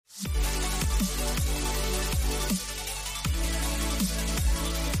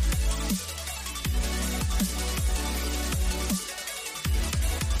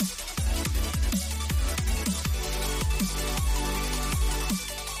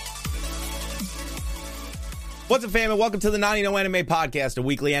What's up, fam, and welcome to the Naughty No Anime Podcast, a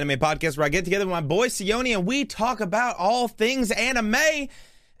weekly anime podcast where I get together with my boy Sione and we talk about all things anime.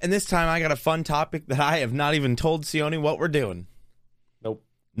 And this time I got a fun topic that I have not even told Sione what we're doing. Nope.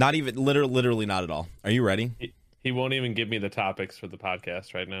 Not even, literally not at all. Are you ready? He won't even give me the topics for the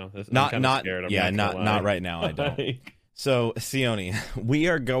podcast right now. Not right right now, I don't. So, Sione, we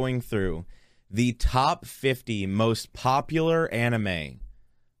are going through the top 50 most popular anime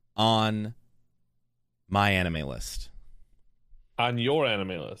on my anime list. On your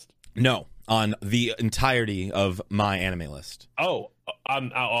anime list? No, on the entirety of my anime list. Oh.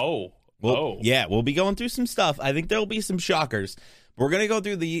 Yeah, we'll be going through some stuff. I think there'll be some shockers. We're going to go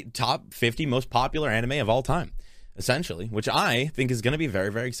through the top 50 most popular anime of all time, essentially, which I think is going to be very,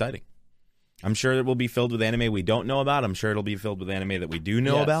 very exciting. I'm sure it will be filled with anime we don't know about. I'm sure it'll be filled with anime that we do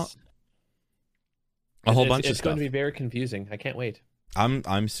know about. A whole bunch of stuff. It's going to be very confusing. I can't wait.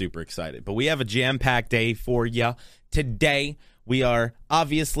 I'm super excited. But we have a jam-packed day for you today. We are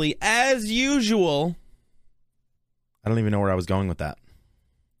obviously, as usual... I don't even know where I was going with that.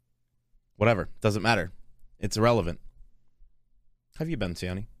 Whatever. Doesn't matter. It's irrelevant. How have you been,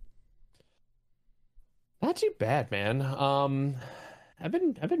 Sione? Not too bad, man. I've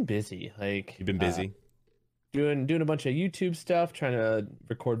been busy. Like, You've been busy? Doing a bunch of YouTube stuff, trying to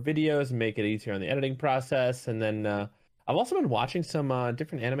record videos and make it easier on the editing process. And then I've also been watching some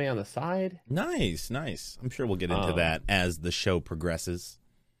different anime on the side. Nice. I'm sure we'll get into that as the show progresses.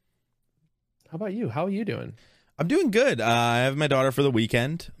 How about you? How are you doing? I'm doing good. I have my daughter for the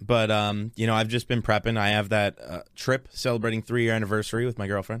weekend, but I've just been prepping. I have that trip celebrating 3-year anniversary with my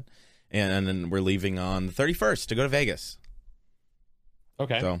girlfriend, and then we're leaving on the 31st to go to Vegas.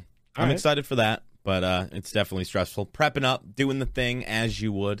 Okay. So I'm excited for that, but it's definitely stressful. Prepping up, doing the thing as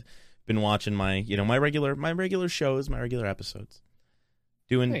you would. Been watching my regular shows, my regular episodes.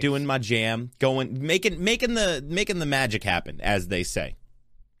 Doing my jam, making the magic happen, as they say.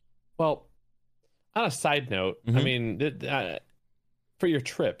 Well, on a side note, I mean, for your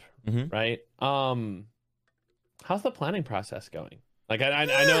trip, right? How's the planning process going? Like, I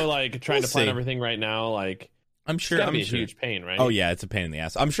know, like, trying to plan everything right now, like, I'm sure it's gotta be a huge pain, right? Oh yeah, it's a pain in the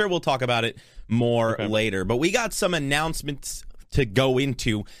ass. I'm sure we'll talk about it more later, but we got some announcements to go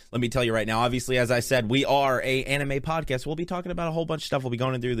into. Let me tell you right now, obviously, as I said, we are a anime podcast. We'll be talking about a whole bunch of stuff. We'll be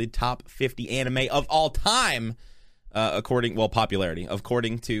going through the top 50 anime of all time, according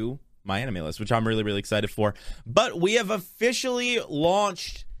to my anime list, which I'm really, really excited for. But we have officially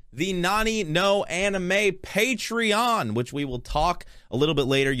launched the Naughty No Anime Patreon, which we will talk a little bit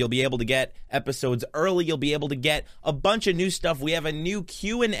later. You'll be able to get episodes early. You'll be able to get a bunch of new stuff. We have a new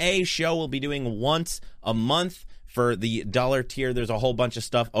Q&A show we'll be doing once a month for the $1 tier. There's a whole bunch of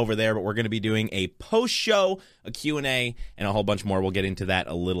stuff over there, but we're going to be doing a post-show, a Q&A, and a whole bunch more. We'll get into that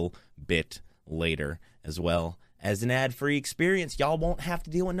a little bit later as well. As an ad-free experience, y'all won't have to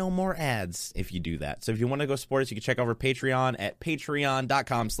deal with no more ads if you do that. So if you want to go support us, you can check over Patreon at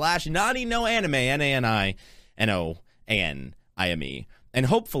patreon.com/NaughtyNoAnime, NANINOANIME. And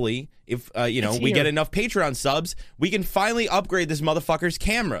hopefully, if we get enough Patreon subs, we can finally upgrade this motherfucker's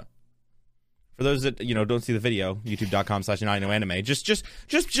camera. For those that don't see the video, youtube.com/NaughtyNoAnime.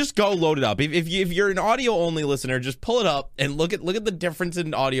 Just go load it up. If you're an audio only listener, just pull it up and look at the difference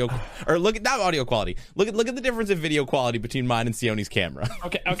in audio, or not audio quality. Look at the difference in video quality between mine and Sione's camera.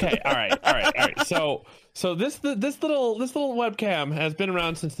 Okay. All right. So this little webcam has been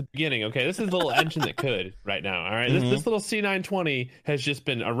around since the beginning. Okay, this is the little engine that could right now. All right, this little C920 has just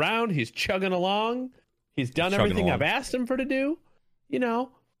been around. He's chugging along. He's done everything I've asked him to do.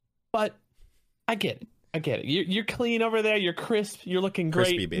 But I get it. You're clean over there. You're crisp. You're looking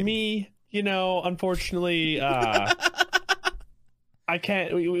great. Crispy, baby. Me, unfortunately, I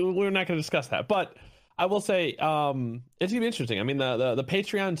can't. We're not going to discuss that. But I will say, it's going to be interesting. I mean, the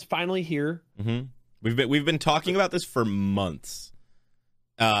Patreon's finally here. We've been talking about this for months.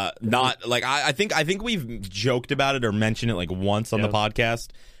 Not like I think we've joked about it or mentioned it like once on the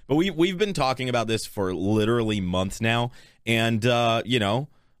podcast. But we've been talking about this for literally months now, and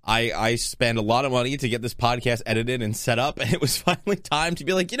I spent a lot of money to get this podcast edited and set up, and it was finally time to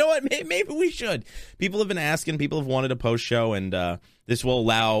be like, you know what, maybe we should. People have been asking, people have wanted a post show, and this will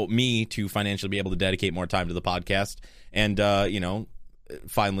allow me to financially be able to dedicate more time to the podcast and,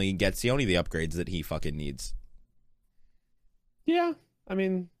 finally get Sione the upgrades that he fucking needs. Yeah, I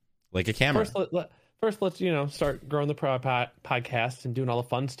mean, like a camera. First, let's start growing the podcast and doing all the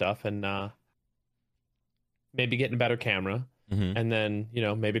fun stuff, and maybe getting a better camera. And then,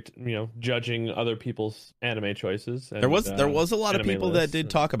 maybe, judging other people's anime choices. And, there was a lot of people that did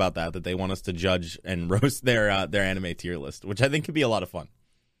talk about that they want us to judge and roast their anime tier list, which I think could be a lot of fun.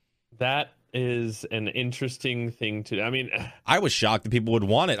 That is an interesting thing to. I mean, I was shocked that people would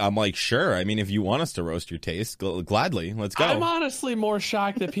want it. I'm like, sure. I mean, if you want us to roast your taste, gladly, let's go. I'm honestly more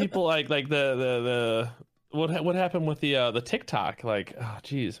shocked that people like the what happened with the TikTok. Like, oh,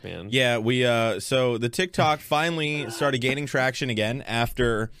 geez, man. Yeah, we so the TikTok finally started gaining traction again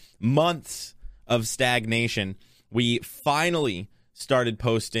after months of stagnation. We finally started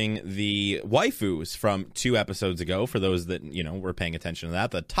posting the waifus from 2 episodes ago, for those that, were paying attention to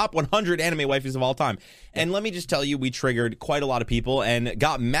that, the top 100 anime waifus of all time. And let me just tell you, we triggered quite a lot of people and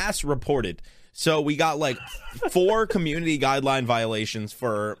got mass reported. So we got like 4 community guideline violations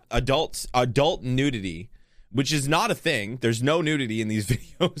for adult nudity, which is not a thing. There's no nudity in these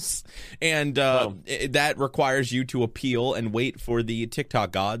videos. And that requires you to appeal and wait for the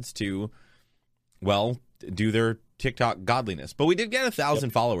TikTok gods to, well, do their TikTok godliness. But we did get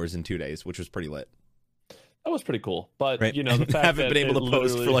 1,000 followers in 2 days, which was pretty lit. That was pretty cool. But right? The fact haven't that been able to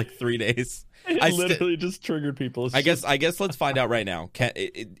post for like 3 days. It literally just triggered people. I guess let's find out right now.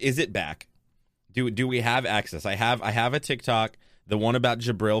 Is it back? Do we have access? I have a TikTok, the one about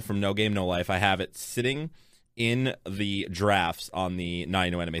Jabril from No Game No Life. I have it sitting in the drafts on the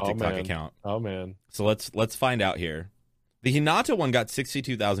 9 Anime TikTok account. Oh man. So let's find out here. The Hinata one got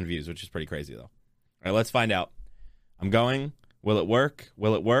 62,000 views, which is pretty crazy though. All right, let's find out. I'm going. Will it work?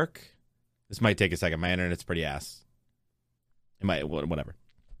 Will it work? This might take a second. My internet's pretty ass. It might, whatever.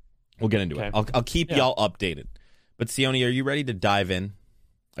 We'll get into it. I'll keep y'all updated. But Sione, are you ready to dive in?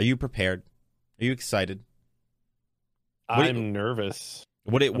 Are you prepared? Are you excited? I'm nervous.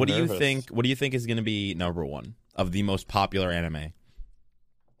 What do you think? What do you think is going to be number 1 of the most popular anime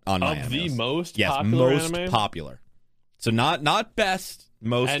on my the most popular. So not best.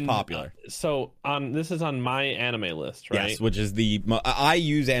 Most popular. So this is on my anime list, right? Yes, which is I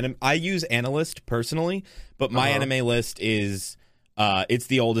use Analyst personally, but my anime list is it's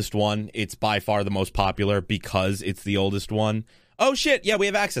the oldest one. It's by far the most popular because it's the oldest one. Oh shit! Yeah, we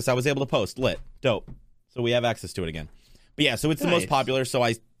have access. I was able to post. Lit. Dope. So we have access to it again. But yeah, so it's the most popular. So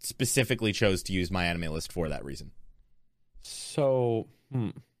I specifically chose to use my anime list for that reason. So.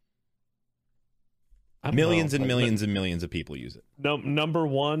 Millions and millions and millions of people use it. Number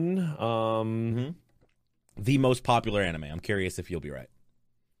 1, the most popular anime. I'm curious if you'll be right.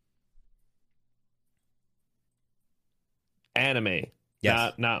 Anime.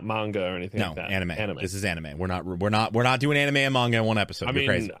 Yes. Not manga or anything like that. Anime. This is anime. We're not doing anime and manga in one episode. You're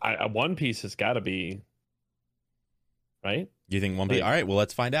crazy. One Piece has got to be right. You think One Piece? All right. Well,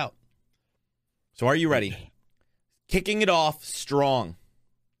 let's find out. So, are you ready? Kicking it off strong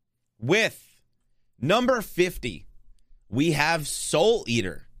with number 50, we have Soul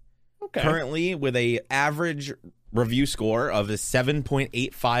Eater. Okay. Currently with a average review score of a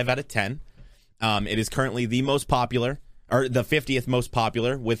 7.85 out of 10. It is currently the most popular, or the 50th most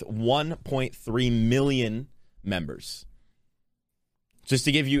popular, with 1.3 million members. Just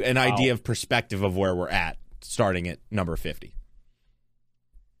to give you an idea of perspective of where we're at, starting at number 50.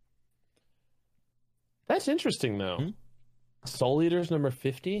 That's interesting, though. Mm-hmm. Soul Eater's number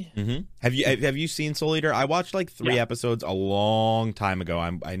 50. Mm-hmm. Have you seen Soul Eater? I watched like 3 episodes a long time ago.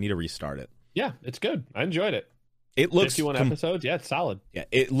 I need to restart it. Yeah, it's good. I enjoyed it. It looks 51 episodes. Yeah, it's solid. Yeah,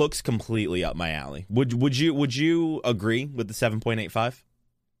 it looks completely up my alley. Would you agree with the 7.85?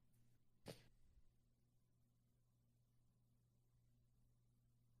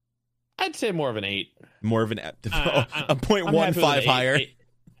 I'd say more of an 8. More of a 0.15 higher.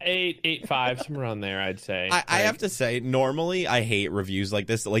 8.85, somewhere around there, I'd say. I have to say, normally I hate reviews like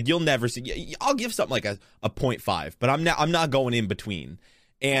this. Like, you'll never see. I'll give something like a 0.5, but I'm not going in between.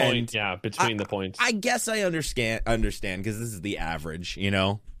 And between the points. I guess I understand because this is the average,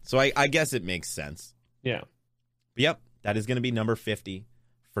 So I guess it makes sense. Yeah. But yep, that is going to be number 50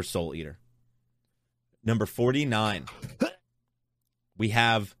 for Soul Eater. Number 49, we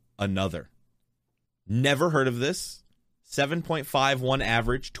have Another. Never heard of this. 7.51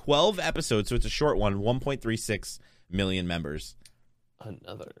 average, 12 episodes, so it's a short one, 1.36 million members.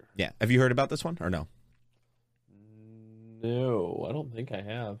 Another. Yeah. Have you heard about this one or no? No, I don't think I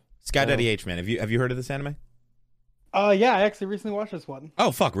have. Sky Daddy H, man. Have you heard of this anime? Yeah, I actually recently watched this one.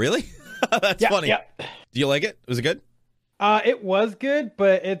 Oh, fuck, really? That's funny. Yeah. Do you like it? Was it good? It was good,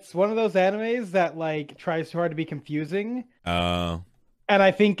 but it's one of those animes that like tries too hard to be confusing. And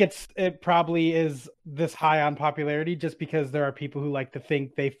I think it probably is this high on popularity just because there are people who like to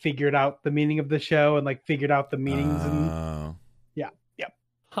think they figured out the meaning of the show and like figured out the meanings and yeah.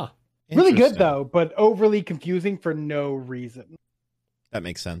 Huh. Really good though, but overly confusing for no reason. That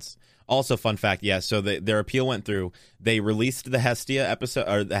makes sense. Also, fun fact, so their appeal went through. They released the Hestia episode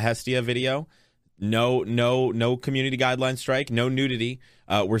or the Hestia video No community guideline strike. No nudity.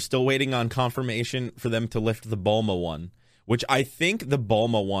 We're still waiting on confirmation for them to lift the Bulma one, which I think the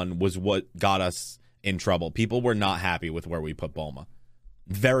Bulma one was what got us in trouble. People were not happy with where we put Bulma.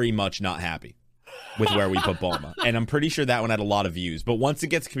 Very much not happy with where we put Bulma. And I'm pretty sure that one had a lot of views. But once it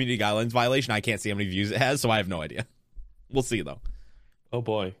gets community guidelines violation, I can't see how many views it has, so I have no idea. We'll see, though. Oh,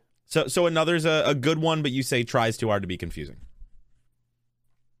 boy. So another's a good one, but you say tries too hard to be confusing.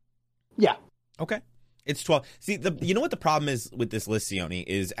 Yeah. Okay. It's 12. See, you know what the problem is with this list, Sione,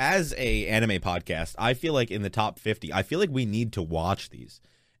 is as a anime podcast, I feel like in the top 50, I feel like we need to watch these.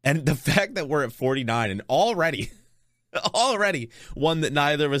 And the fact that we're at 49 and already one that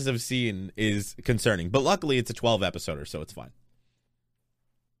neither of us have seen is concerning. But luckily, it's a 12 episoder, so it's fine.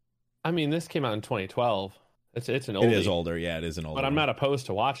 I mean, this came out in 2012. It's an oldie. It is older, yeah, it is an older. But I'm not opposed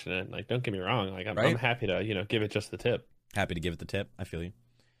to watching it. Like, don't get me wrong. Like, I'm happy to, give it just the tip. Happy to give it the tip. I feel you.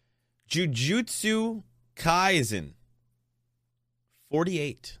 Jujutsu Kaisen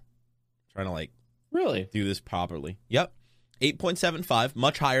 48. Trying to really do this properly. Yep. 8.75,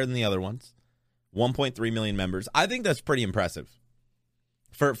 much higher than the other ones. 1.3 million members. I think that's pretty impressive.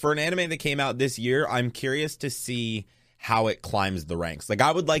 For an anime that came out this year, I'm curious to see how it climbs the ranks. Like,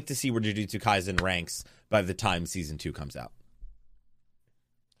 I would like to see where Jujutsu Kaisen ranks by the time season 2 comes out.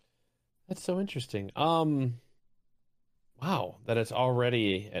 That's so interesting. Wow, that it's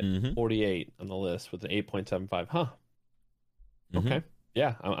already at 48 on the list with an 8.75. Huh. Okay.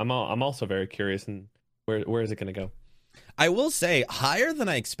 Yeah, I'm also very curious. And where is it going to go? I will say higher than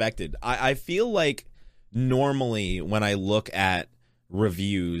I expected. I feel like normally when I look at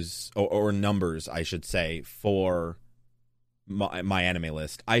reviews or numbers, I should say, for my anime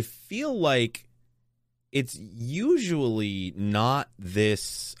list, I feel like it's usually not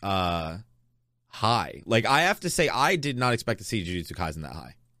this high. Like, I have to say, I did not expect to see Jujutsu Kaisen that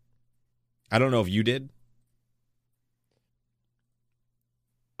high. I don't know if you did.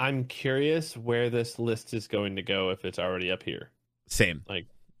 I'm curious where this list is going to go if it's already up here. Same. Like,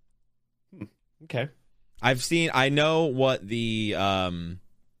 okay. I know what the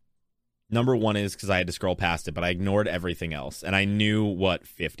number one is because I had to scroll past it, but I ignored everything else, and I knew what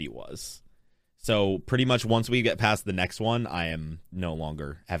 50 was. So pretty much once we get past the next one, I am no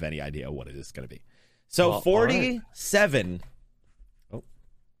longer have any idea what it is going to be. So well, 47. Right. Oh,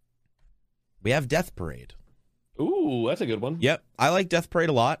 we have Death Parade. Ooh, that's a good one. Yep, I like Death Parade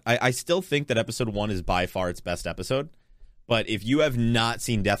a lot. I still think that episode 1 is by far its best episode. But if you have not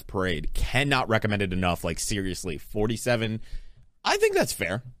seen Death Parade, cannot recommend it enough. Like, seriously, 47. I think that's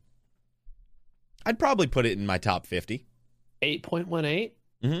fair. I'd probably put it in my top 50. 8.18?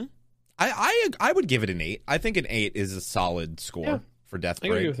 Mm-hmm. I would give it an 8. I think an 8 is a solid score for Death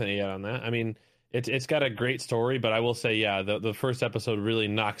Parade. I agree with an 8 on that. I mean, it's got a great story, but I will say, yeah, the first episode really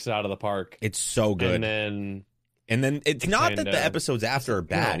knocks it out of the park. It's so good. And then it's not that the episodes after are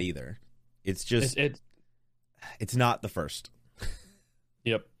bad either. It's just it's not the first.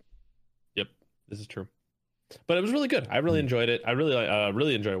 Yep. This is true. But it was really good. I really enjoyed it. I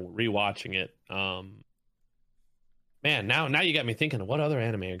really enjoyed rewatching it. Man, now you got me thinking of what other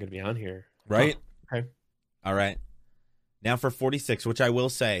anime are going to be on here. Right? Oh, okay. All right. Now for 46, which I will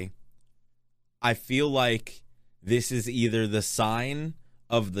say, I feel like this is either the sign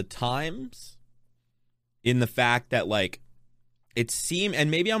of the times in the fact that, like, it seemed,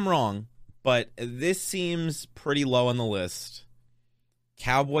 and maybe I'm wrong, but this seems pretty low on the list.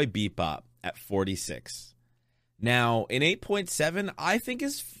 Cowboy Bebop at 46. Now, an 8.7, I think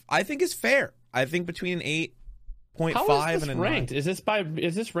is fair. I think between an 8.5 and a 9. Ranked? Is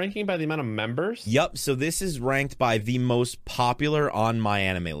this ranking by the amount of members? Yep. So this is ranked by the most popular on my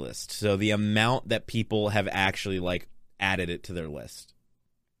anime list. So the amount that people have actually, like, added it to their list.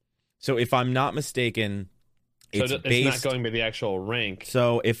 So if I'm not mistaken, it's not going by the actual rank.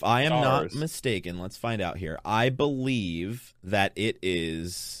 So if I am not mistaken, let's find out here. I believe that it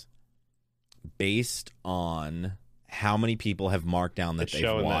is based on how many people have marked down that they've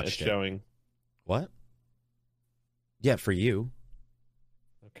watched it. Showing. What? Yeah, for you.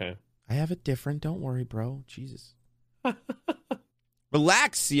 Okay. I have it different. Don't worry, bro. Jesus.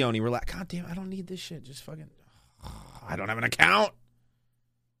 Relax, Sione. Relax. God damn, I don't need this shit. Just fucking... I don't have an account.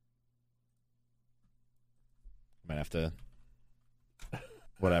 Might have to...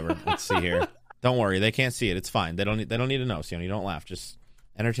 Whatever. Let's see here. Don't worry. They can't see it. It's fine. They don't need to know, Sione. Don't laugh. Just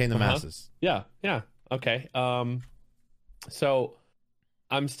entertain the masses. Yeah. Okay. So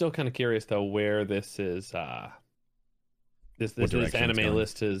I'm still kind of curious, though, where this is... This anime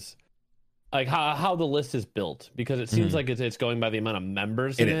list is, like, how the list is built, because it seems like it's going by the amount of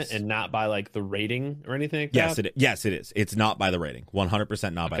members in it and not by, like, the rating or anything like that. Yes, it is. It's not by the rating.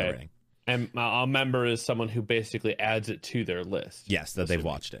 100% not by the rating. And a member is someone who basically adds it to their list. Yes, that they've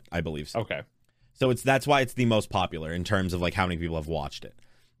watched it. I believe so. Okay. So that's why it's the most popular in terms of like how many people have watched it.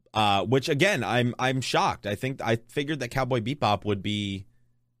 Which again, I'm shocked. I figured that Cowboy Bebop would be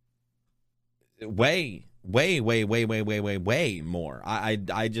way more. I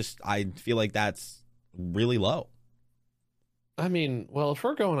feel like that's really low. I mean, well, if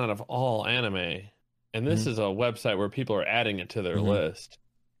we're going out of all anime, and this is a website where people are adding it to their list.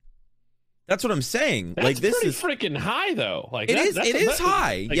 That's what I'm saying. That's like this pretty is freaking high, though. Like it is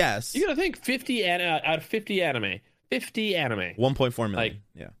high. Like, yes, you gotta think 50 out of 50 anime. 1.4 million. Like,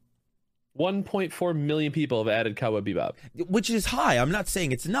 yeah. 1.4 million people have added Cowboy Bebop, which is high. I'm not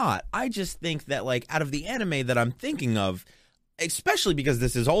saying it's not. I just think that like out of the anime that I'm thinking of, especially because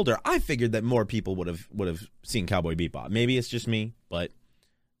this is older, I figured that more people would have seen Cowboy Bebop. Maybe it's just me, but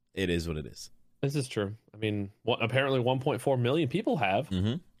it is what it is. This is true. I mean, apparently 1.4 million people have.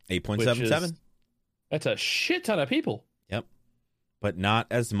 8.77. That's a shit ton of people. Yep. But not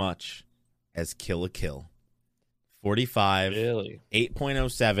as much as Kill la Kill. 45. Really?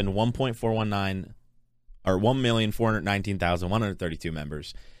 8.07, 1.419, or 1,419,132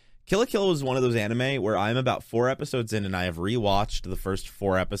 members. Kill la Kill was one of those anime where I'm about 4 episodes in and I have rewatched the first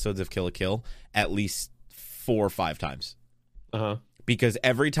 4 episodes of Kill la Kill at least 4 or 5 times. Uh-huh. Because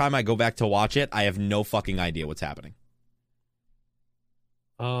every time I go back to watch it, I have no fucking idea what's happening.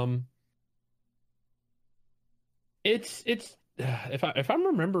 It's if I'm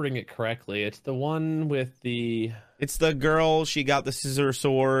remembering it correctly, it's the one with the. It's the girl. She got the scissor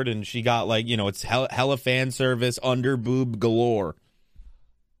sword, and she got like it's hella fan service, under boob galore.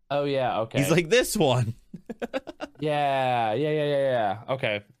 Oh yeah, okay. He's like this one. Yeah.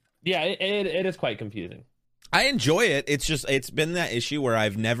 Okay. Yeah, it is quite confusing. I enjoy it. It's been that issue where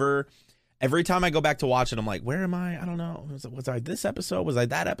I've never. Every time I go back to watch it, I'm like, where am I? I don't know. Was I this episode? Was I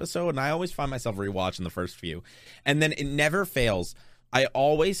that episode? And I always find myself rewatching the first few. And then it never fails. I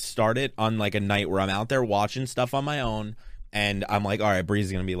always start it on like a night where I'm out there watching stuff on my own. And I'm like, all right,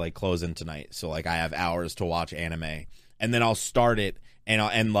 Bree's going to be like closing tonight. So like I have hours to watch anime. And then I'll start it.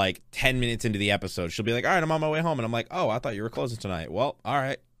 And like 10 minutes into the episode, she'll be like, all right, I'm on my way home. And I'm like, oh, I thought you were closing tonight. Well, all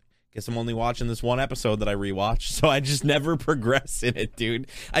right. Guess I'm only watching this one episode that I rewatched, so I just never progress in it, dude.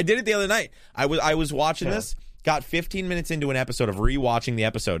 I did it the other night. I was watching this, got 15 minutes into an episode of rewatching the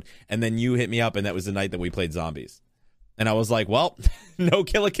episode, and then you hit me up, and that was the night that we played zombies. And I was like, well, no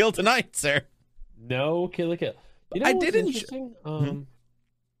Kill la Kill tonight, sir. No Kill la Kill. You know I what's didn't. Interesting?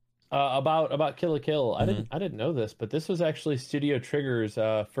 About Kill la Kill, I didn't know this, but this was actually Studio Trigger's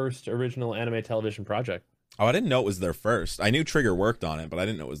first original anime television project. Oh, I didn't know it was their first. I knew Trigger worked on it, but I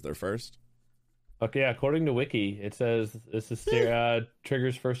didn't know it was their first. Okay, according to Wiki, it says this is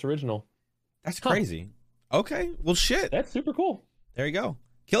Trigger's first original. That's crazy. Okay, well, shit. That's super cool. There you go.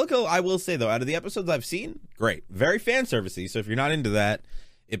 Kill la Kill, I will say, though, out of the episodes I've seen, great. Very fan servicey, so if you're not into that,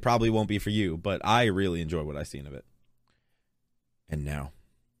 it probably won't be for you, but I really enjoy what I've seen of it. And now,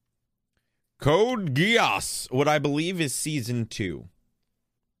 Code Geass, what I believe is Season 2.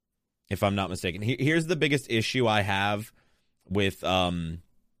 If I'm not mistaken. Here's the biggest issue I have with my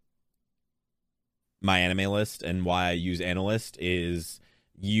anime list and why I use Analyst is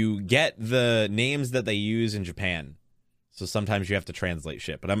you get the names that they use in Japan. So sometimes you have to translate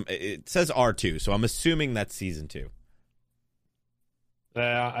shit. But it says R2, so I'm assuming that's Season 2.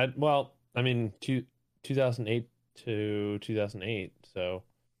 I mean, 2008 to 2008. So,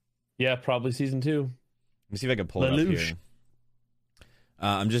 yeah, probably Season 2. Let me see if I can pull it up here.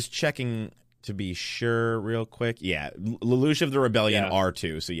 I'm just checking to be sure real quick. Yeah, Lelouch of the Rebellion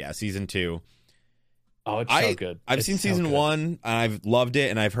R2. So yeah, Season 2. Oh, it's so good. I've seen Season 1, and I've loved it,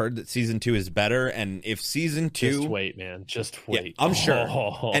 and I've heard that Season 2 is better. And if Season 2... Just wait, man. Just wait. Yeah, I'm sure.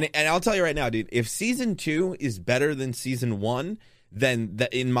 And I'll tell you right now, dude, if Season 2 is better than Season 1, then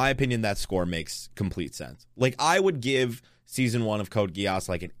in my opinion, that score makes complete sense. Like, I would give Season 1 of Code Geass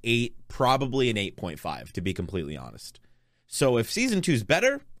like an 8, probably an 8.5, to be completely honest. So if Season 2 is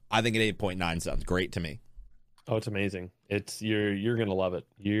better, I think an 8.9 sounds great to me. Oh, it's amazing. You're going to love it.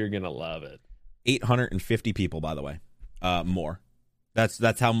 You're going to love it. 850 people, by the way. More.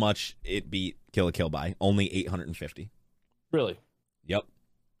 That's how much it beat Kill la Kill by. Only 850. Really? Yep.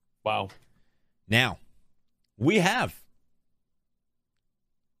 Wow. Now, we have...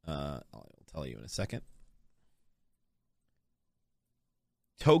 I'll tell you in a second.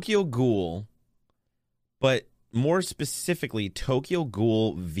 Tokyo Ghoul, but... more specifically, Tokyo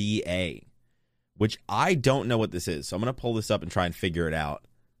Ghoul VA, which I don't know what this is. So I'm going to pull this up and try and figure it out.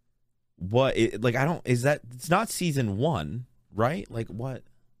 It's not Season 1, right? Like, what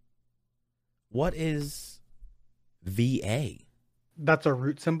is VA? That's a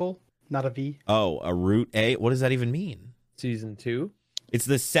root symbol. not a V. Oh, a Route A. What does that even mean? Season 2. It's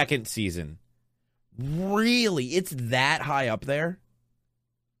the second season. Really? It's that high up there?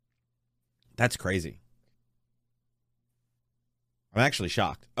 That's crazy. I'm actually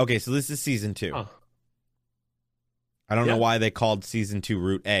shocked. Okay, so this is season 2. Huh. I don't know why they called season 2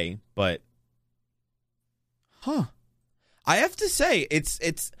 Route A, but I have to say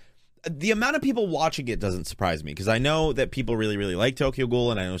it's the amount of people watching it doesn't surprise me, because I know that people really, really like Tokyo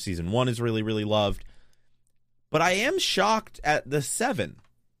Ghoul, and I know season 1 is really, really loved. But I am shocked at the 7.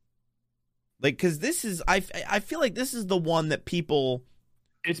 Like, because this is, I feel like this is the one that people...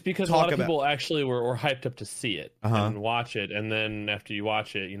 It's because a lot of people actually were hyped up to see it and watch it, and then after you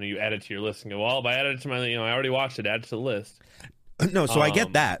watch it, you add it to your list and go, well, if I added it to my, I already watched it, add it to the list. No, so I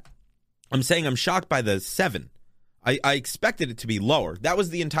get that. I'm saying I'm shocked by the 7. I expected it to be lower. That was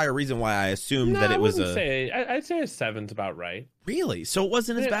the entire reason why I assumed that it was I'd say a 7's about right. Really? So it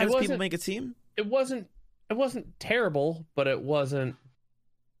wasn't as bad as people make it seem? It wasn't terrible, but it wasn't.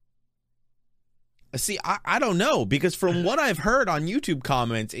 See, I don't know, because from what I've heard on YouTube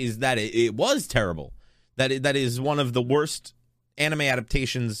comments is that it was terrible. That is one of the worst anime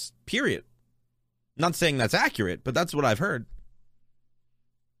adaptations, period. Not saying that's accurate, but that's what I've heard.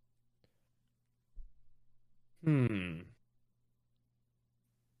 I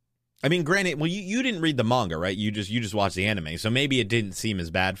mean, granted, well, you didn't read the manga, right? You just watched the anime, so maybe it didn't seem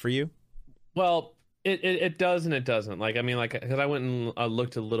as bad for you. Well, it does and it doesn't. Like, I mean, like, because I went and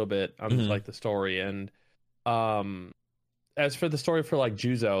looked a little bit on like the story, and as for the story for like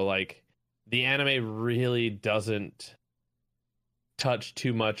Juzo, like the anime really doesn't touch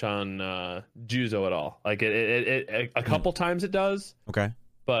too much on Juzo at all. Like it a couple times it does. Okay.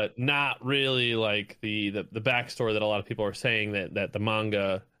 But not really like the backstory that a lot of people are saying that the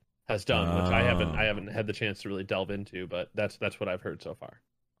manga has done, which I haven't had the chance to really delve into, but that's what I've heard so far.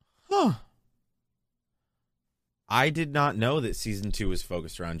 Huh. I did not know that season 2 was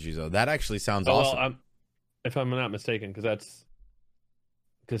focused around Juzo. That actually sounds awesome. Well, if I'm not mistaken, because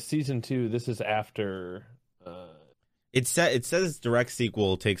season 2, this is after. It says direct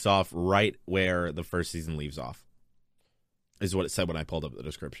sequel takes off right where the first season leaves off. Is what it said when I pulled up the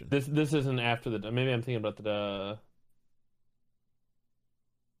description. This isn't after the. Maybe I'm thinking about the.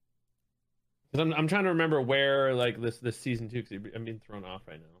 Because I'm trying to remember where like this season 2, because I'm being thrown off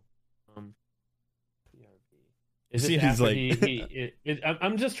right now. Is this after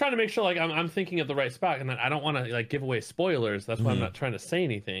I'm just trying to make sure like I'm thinking of the right spot, and I don't want to like give away spoilers. That's why I'm not trying to say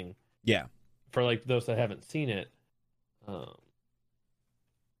anything. Yeah. For like those that haven't seen it, it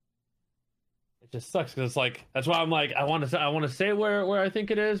just sucks because it's like that's why I'm like I want to say where I think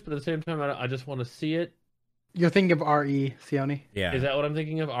it is, but at the same time I just want to see it. You're thinking of RE, Sione? Yeah. Is that what I'm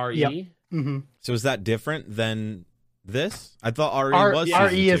thinking of? RE? Yep. Mm-hmm. So is that different than this? I thought RE was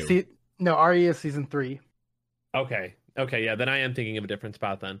season 2. RE is season 3. Okay, yeah, then I am thinking of a different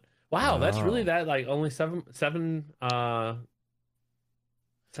spot then. Wow, that's really that like only seven stars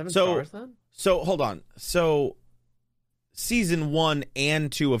then? So hold on. So season 1 and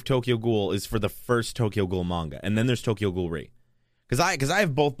 2 of Tokyo Ghoul is for the first Tokyo Ghoul manga, and then there's Tokyo Ghoul Re. Because I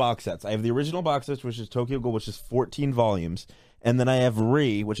have both box sets. I have the original box set, which is Tokyo Ghoul, which is 14 volumes, and then I have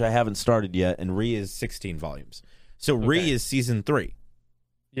Re, which I haven't started yet, and Re is 16 volumes. So Re is season 3.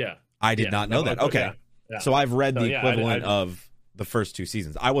 Yeah. I did not know that. Okay. Yeah. Yeah. So I've read the equivalent of the first 2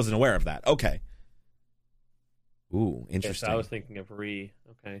 seasons. I wasn't aware of that. Okay. Ooh, interesting. Yes, I was thinking of Re.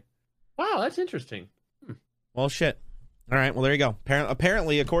 Okay. Wow, that's interesting. Well, shit. All right. Well, there you go.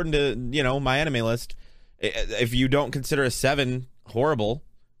 Apparently, according to my anime list, if you don't consider a 7 horrible,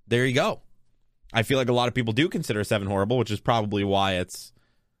 there you go. I feel like a lot of people do consider a 7 horrible, which is probably why it's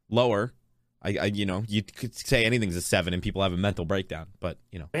lower. You could say anything's a 7 and people have a mental breakdown, but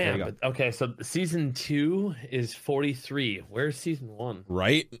there you go. Okay, so season 2 is 43. Where's season 1?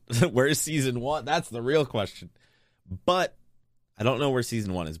 Right? Where's season 1? That's the real question. But I don't know where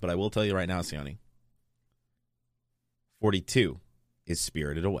season 1 is, but I will tell you right now, Sione. 42 is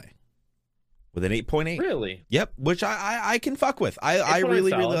Spirited Away with an 8.8. Really? Yep, which I can fuck with. I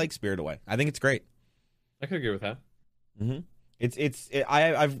really like Spirited Away. I think it's great. I could agree with that. Mm-hmm.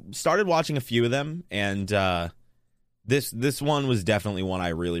 I've started watching a few of them, and this one was definitely one I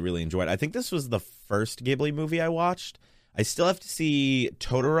really, really enjoyed. I think this was the first Ghibli movie I watched. I still have to see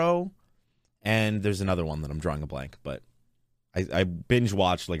Totoro, and there's another one that I'm drawing a blank, but I binge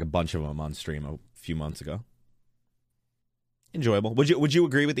watched like a bunch of them on stream a few months ago. Enjoyable. Would you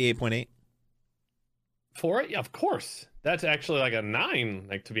agree with the 8.8? For it? Yeah, of course. That's actually like a 9,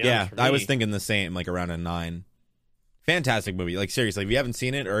 like to be honest. Yeah, I was thinking the same, like around a 9. Fantastic movie. Like, seriously, if you haven't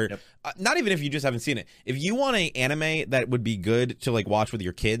seen it, or not even if you just haven't seen it, if you want an anime that would be good to like watch with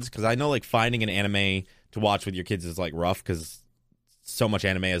your kids, because I know like finding an anime to watch with your kids is like rough because so much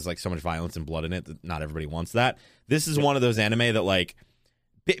anime has like so much violence and blood in it that not everybody wants that. This is one of those anime that like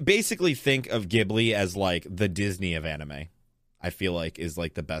basically think of Ghibli as like the Disney of anime. I feel like is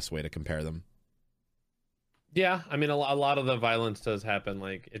like the best way to compare them. Yeah, I mean a lot of the violence does happen.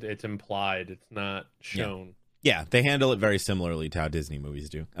 Like it's implied, it's not shown. Yeah, they handle it very similarly to how Disney movies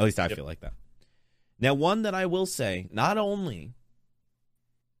do. At least I feel like that. Now, one that I will say, not only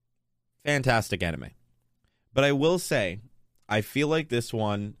fantastic anime, but I will say I feel like this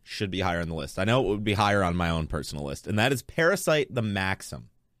one should be higher on the list. I know it would be higher on my own personal list, and that is Parasite the Maxim.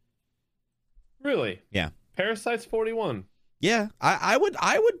 Really? Yeah. Parasite's 41. Yeah, I would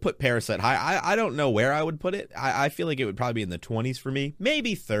put Parasite high. I don't know where I would put it. I feel like it would probably be in the 20s for me,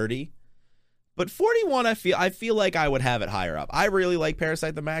 maybe 30. But 41, I feel like I would have it higher up. I really like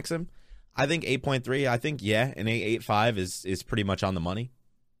Parasite the Maxim. I think 8.3, I think, yeah, an 8.5 is pretty much on the money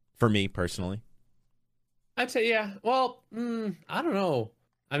for me personally. I'd say, yeah. Well, I don't know.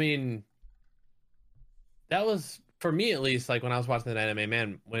 I mean, that was, for me at least, like when I was watching that anime,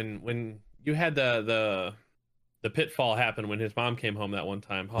 man, when you had the pitfall happen when his mom came home that one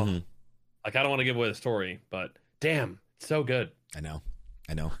time. Oh, like, I don't want to give away the story, but damn, it's so good. I know.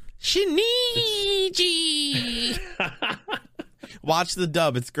 Shinichi! Watch the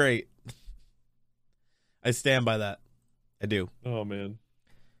dub. It's great. I stand by that. I do. Oh, man.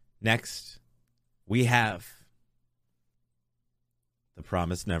 Next, we have The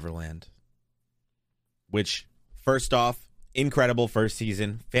Promised Neverland, which, first off, incredible first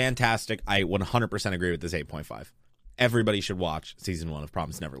season. Fantastic. I 100% agree with this 8.5. Everybody should watch season 1 of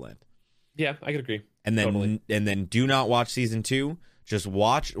Promised Neverland. Yeah, I could agree. And then totally. And then do not watch season 2. Just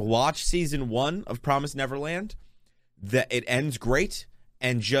watch season 1 of Promised Neverland. That it ends great,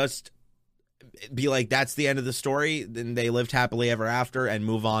 and just be like, that's the end of the story. Then they lived happily ever after, and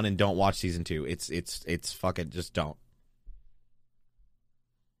move on, and don't watch season 2. It's fucking just don't.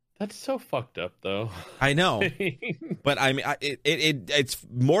 That's so fucked up, though. I know, but I mean, it's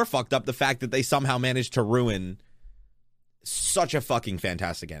more fucked up the fact that they somehow managed to ruin such a fucking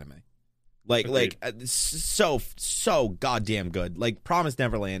fantastic anime. Like so goddamn good. Like, Promised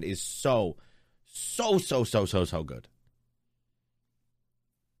Neverland is so good.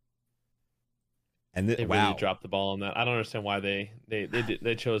 And they really dropped the ball on that. I don't understand why they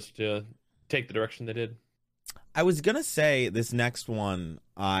chose to take the direction they did. I was gonna say this next one,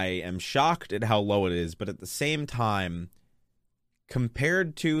 I am shocked at how low it is, but at the same time,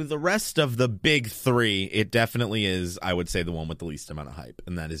 compared to the rest of the big three, it definitely is, I would say, the one with the least amount of hype,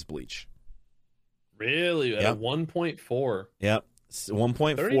 and that is Bleach. Really? At 1.4. Yep.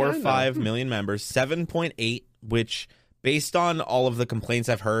 1.45 million members, 7.8, which, based on all of the complaints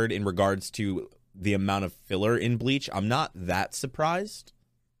I've heard in regards to the amount of filler in Bleach, I'm not that surprised.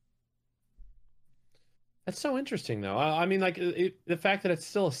 That's so interesting, though. I mean, like, the fact that it's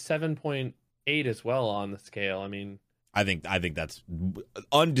still a 7.8 as well on the scale, I mean... I think that's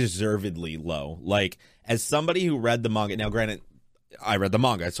undeservedly low. Like, as somebody who read the manga... Now, granted, I read the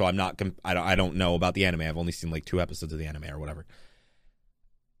manga, so I'm not... I don't know about the anime. I've only seen, like, 2 episodes of the anime or whatever.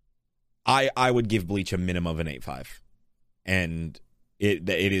 I would give Bleach a minimum of an 8.5. And it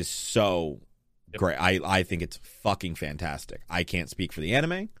is so great. I think it's fucking fantastic. I can't speak for the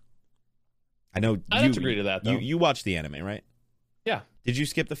anime. I know I don't agree to that, though. You watched the anime, right? Yeah. Did you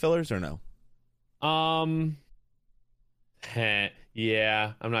skip the fillers or no?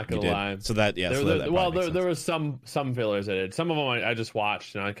 Yeah, I'm not gonna lie. So that, yeah. There was some fillers I did. Some of them I just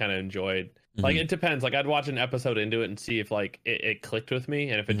watched and I kind of enjoyed. Mm-hmm. Like, it depends. Like, I'd watch an episode into it and see if like it clicked with me,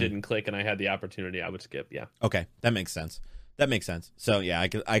 and if it didn't click and I had the opportunity, I would skip. Yeah. Okay, that makes sense. So yeah,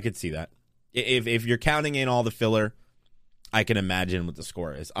 I could see that. If you're counting in all the filler, I can imagine what the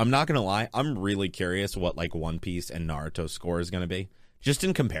score is. I'm not gonna lie. I'm really curious what like One Piece and Naruto's score is gonna be, just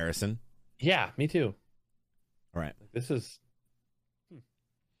in comparison. Yeah, me too. All right. This is...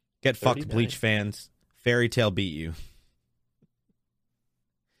 Get 39. Fucked, Bleach fans. Fairy Tail beat you.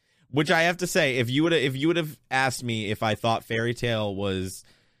 Which I have to say, if you would have asked me if I thought Fairy Tail was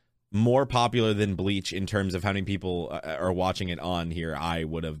more popular than Bleach in terms of how many people are watching it on here, I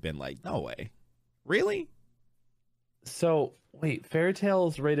would have been like, no way. Really? So, wait, Fairy Tail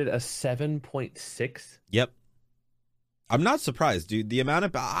is rated a 7.6? Yep. I'm not surprised, dude. The amount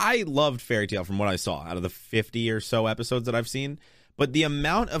of... I loved Fairy Tail from what I saw out of the 50 or so episodes that I've seen. But the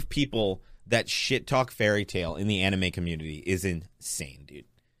amount of people that shit talk Fairy Tail in the anime community is insane, dude.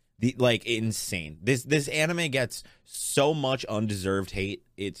 Insane. This anime gets so much undeserved hate.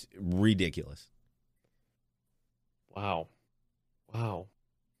 It's ridiculous. Wow.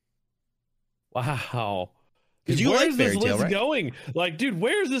 Because you like Fairy Tail, right? Going? Like, dude,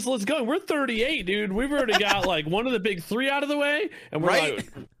 where's this list going? We're 38, dude. We've already got like one of the big 3 out of the way, and we're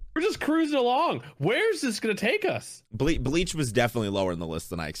just cruising along. Where's this going to take us? Bleach was definitely lower in the list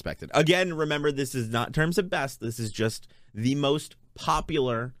than I expected. Again, remember, this is not terms of best. This is just the most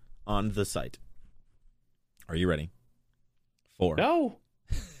popular on the site. Are you ready? 4. No.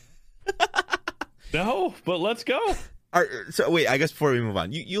 No, but let's go. All right, so wait, I guess before we move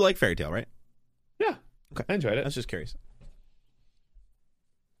on, you like Fairy Tail, right? Yeah. Okay. I enjoyed it. I was just curious.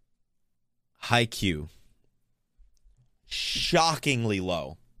 Haikyuu. Shockingly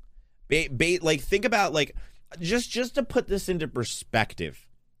low. Like, think about, like, just to put this into perspective,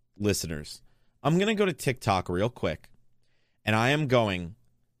 listeners, I'm going to go to TikTok real quick, and I am going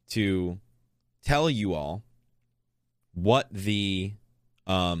to tell you all what the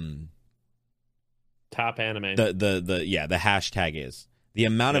top anime, the hashtag is, the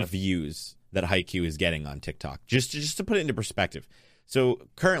amount of views that Haikyuu is getting on TikTok, just to put it into perspective. So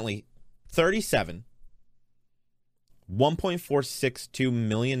currently 37, 1.462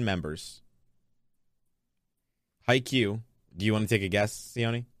 million members. Haikyuu, do you want to take a guess,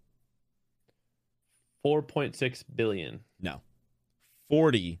 Sione? 4.6 billion. No.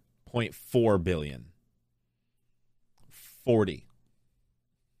 40.4 billion. 40.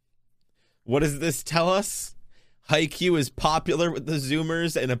 What does this tell us? Haikyuu is popular with the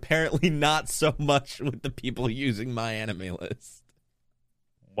Zoomers and apparently not so much with the people using my anime list.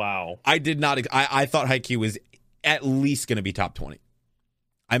 Wow. I did not. I thought Haikyuu was at least going to be top 20.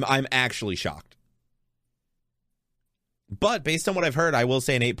 I'm actually shocked. But based on what I've heard, I will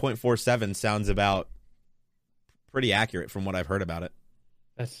say an 8.47 sounds about pretty accurate from what I've heard about it.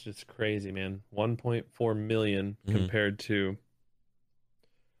 That's just crazy, man. 1.4 million compared to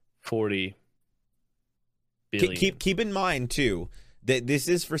 40 billion. Keep in mind, too, that this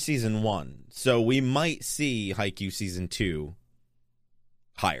is for season 1. So we might see Haikyuu season 2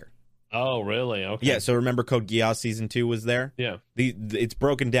 higher. Oh, really? Okay. Yeah, so remember Code Geass season 2 was there? Yeah. It's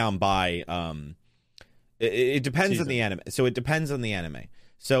broken down by... It depends on the anime. So it depends on the anime.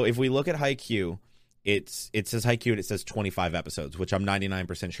 So if we look at Haikyuu, it says Haikyuu and it says 25 episodes, which I'm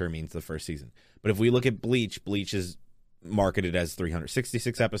 99% sure means the first season. But if we look at Bleach is marketed as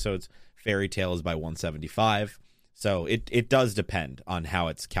 366 episodes. Fairy Tail is by 175. So it does depend on how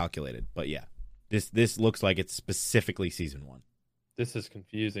it's calculated. But yeah, this looks like it's specifically season 1. This is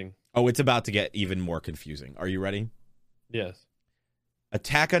confusing. Oh, it's about to get even more confusing. Are you ready? Yes.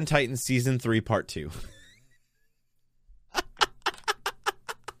 Attack on Titan season 3 part 2.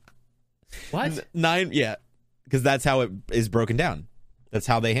 What? 9, yeah, because that's how it is broken down. That's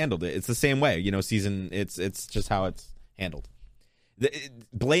how they handled it. It's the same way, season. It's just how it's handled.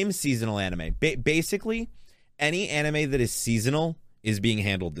 Blame seasonal anime. Basically, any anime that is seasonal is being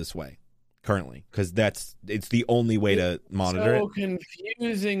handled this way currently because it's the only way to monitor it. So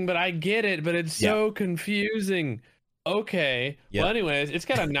confusing, but I get it. But it's so confusing. Okay. Yep. Well, anyways, it's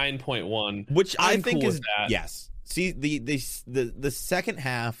got a 9.1, which I think cool is yes. See the second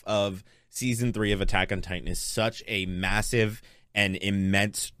half of season 3 of Attack on Titan is such a massive and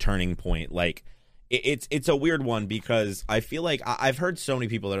immense turning point. Like it's a weird one because I feel like I've heard so many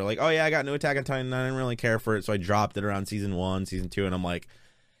people that are like, oh yeah, I got new Attack on Titan, I didn't really care for it, so I dropped it around season 1, season 2, and I'm like,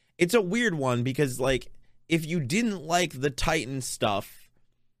 it's a weird one because like if you didn't like the Titan stuff,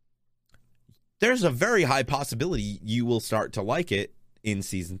 there's a very high possibility you will start to like it in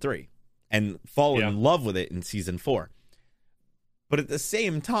season 3 and fall in love with it in season 4. But at the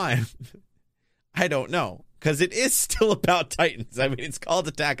same time, I don't know, because it is still about Titans. I mean, it's called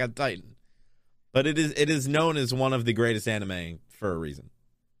Attack on Titan, but it is known as one of the greatest anime for a reason.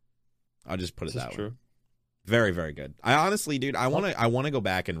 I'll just put it that way. True. Very, very good. I honestly, dude, I want to go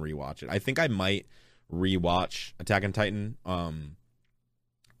back and rewatch it. I think I might rewatch Attack on Titan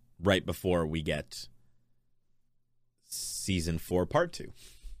right before we get season 4 part 2,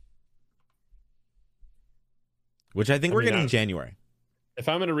 which I think we're getting in January. If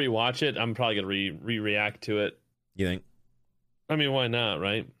I'm going to rewatch it, I'm probably going to react to it. You think? I mean, why not,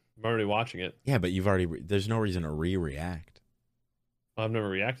 right? I'm already watching it. Yeah, but you've already... there's no reason to react. I've never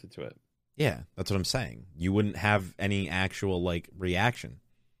reacted to it. Yeah, that's what I'm saying. You wouldn't have any actual, like, reaction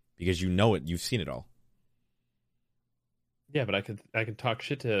because you know it. You've seen it all. Yeah, but I could talk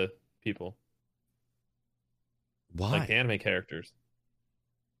shit to people. Why? Like anime characters.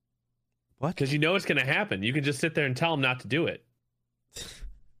 What? Because you know it's going to happen. You can just sit there and tell them not to do it.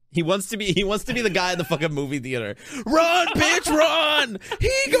 He wants to be the guy in the fucking movie theater. Run, bitch, run!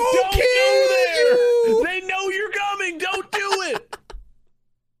 He gonna kill you! They know you're coming. Don't do it.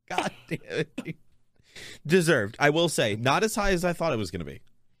 God damn it. Deserved. I will say, not as high as I thought it was going to be.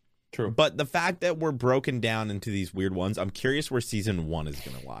 True. But the fact that we're broken down into these weird ones, I'm curious where season 1 is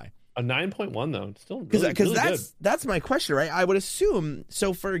going to lie. A 9.1 though, still really that's my question, right? I would assume.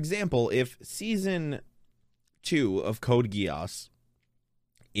 So, for example, if season 2 of Code Geass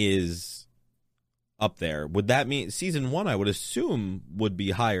is up there, would that mean season 1? I would assume would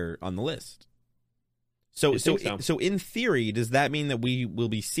be higher on the list. So in theory, does that mean that we will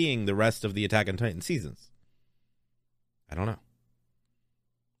be seeing the rest of the Attack on Titan seasons? I don't know.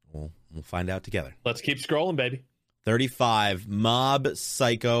 We'll find out together. Let's keep scrolling, baby. 35, Mob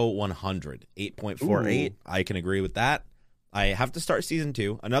Psycho 100, 8.48. I can agree with that. I have to start season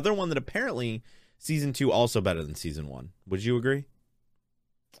 2. Another one that apparently season 2 also better than season 1. Would you agree?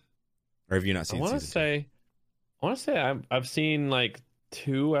 Or have you not seen season 2? I want to say I've seen like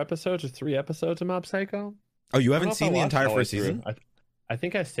 2 episodes or 3 episodes of Mob Psycho. Oh, you haven't seen the entire first season? I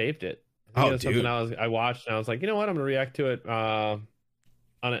think I saved it. I think it was something I watched and I was like, you know what? I'm going to react to it on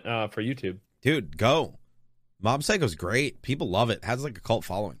it for YouTube. Dude, go. Mob Psycho's great. People love it. It has like a cult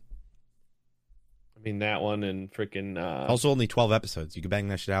following. I mean, that one and freaking... also only 12 episodes. You could bang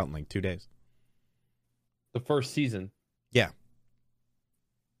that shit out in like 2 days. The first season. Yeah.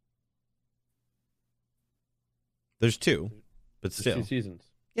 There's 2, but still. 2 seasons.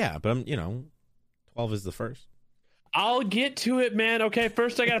 Yeah, but 12 is the first. I'll get to it, man. Okay,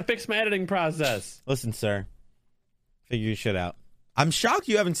 first I got to fix my editing process. Listen, sir. Figure your shit out. I'm shocked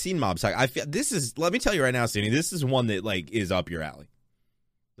you haven't seen Mob Psycho. Let me tell you right now, Stanley, this is one that like is up your alley.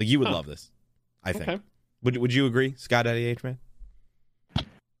 Like you would love this, I think. Okay. Would you agree, Scott Daddy H man?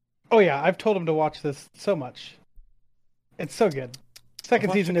 Oh yeah, I've told him to watch this so much. It's so good.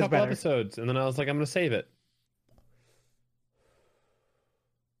 Second season is better. Episodes, and then I was like, I'm gonna save it.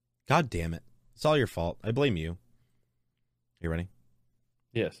 God damn it! It's all your fault. I blame you. You ready?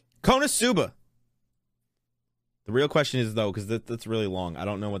 Yes. Konosuba. The real question is, though, because that's really long. I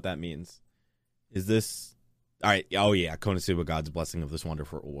don't know what that means. Is this... All right. Oh, yeah. Konosuba, God's Blessing of This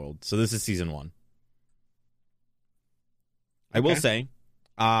Wonderful World. So this is season 1. I will say,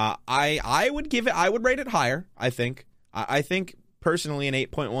 I would give it... I would rate it higher, I think. I think, personally, an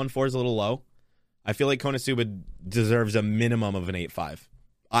 8.14 is a little low. I feel like Konosuba deserves a minimum of an 8.5.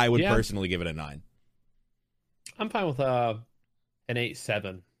 I would personally give it a 9. I'm fine with an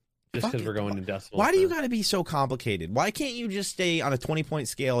 8.7. Just because we're going to decimals. Why do you got to be so complicated? Why can't you just stay on a 20-point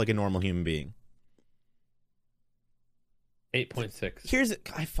scale like a normal human being? 8.6.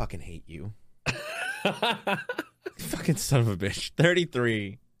 I fucking hate you. Fucking son of a bitch.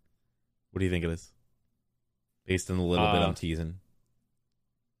 33. What do you think it is? Based on the little bit I'm teasing.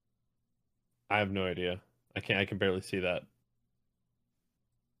 I have no idea. I can barely see that.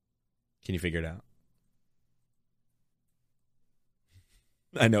 Can you figure it out?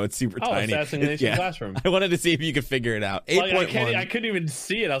 I know it's super tiny. Assassination Classroom. I wanted to see if you could figure it out. 8.1. I couldn't even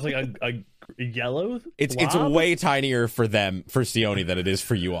see it. I was like a yellow. It's way tinier for Sione than it is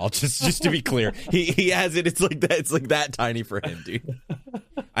for you all. Just to be clear, he has it. It's like that. It's like that tiny for him, dude.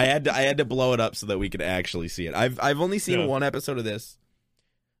 I had to blow it up so that we could actually see it. I've only seen 1 episode of this.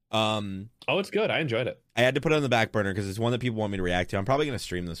 It's good. I enjoyed it. I had to put it on the back burner because it's one that people want me to react to. I'm probably gonna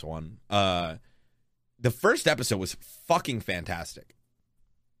stream this one. The first episode was fucking fantastic.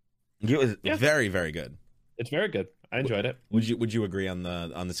 It was very, very good. It's very good. I enjoyed it. Would you agree on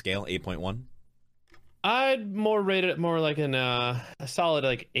the scale 8.1? I'd rate it more like a solid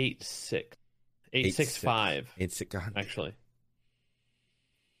like 8.6, 8.65. 8.6. Actually.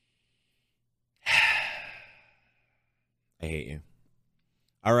 I hate you.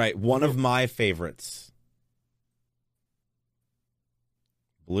 All right, one of my favorites,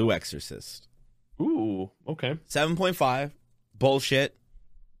 Blue Exorcist. Ooh, okay. 7.5. Bullshit.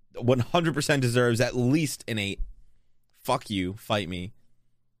 100% deserves at least an 8. Fuck you, fight me.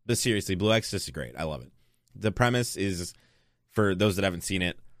 But seriously, Blue Exorcist is great. I love it. The premise is, for those that haven't seen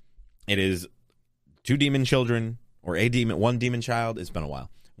it, it is 2 demon children, or one demon child. It's been a while.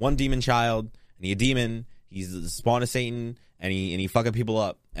 1 demon child, and he's a demon. He's the spawn of Satan, and he fucking people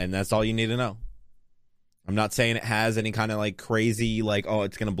up, and that's all you need to know. I'm not saying it has any kind of like crazy, like, oh,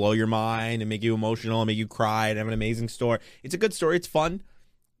 it's gonna blow your mind and make you emotional and make you cry and have an amazing story. It's a good story. It's fun.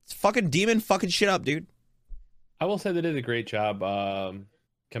 It's fucking demon fucking shit up, dude. I will say they did a great job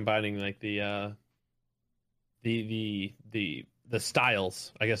combining like the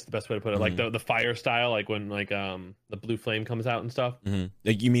styles. I guess the best way to put it, like the fire style, like when like the blue flame comes out and stuff. Mm-hmm.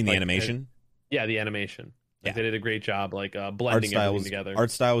 Like, you mean the animation? Yeah, the animation. Like they did a great job, like blending everything together. Art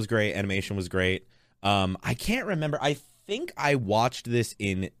style was great. Animation was great. I can't remember. I think I watched this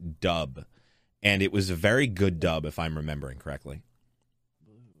in dub, and it was a very good dub, if I'm remembering correctly.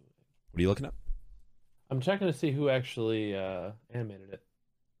 What are you looking up? I'm checking to see who actually animated it.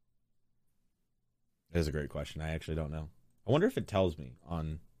 That is a great question. I actually don't know. I wonder if it tells me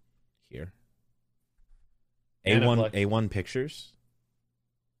on here. A1 Pictures.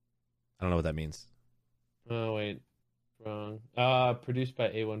 I don't know what that means. Oh wait, wrong. Produced by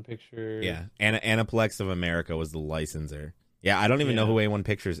A1 Pictures. Yeah, Aniplex of America was the licenser. Yeah, I don't even know who A1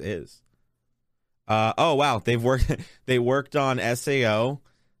 Pictures is. Oh wow, they worked on SAO,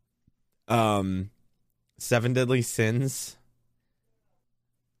 Seven Deadly Sins,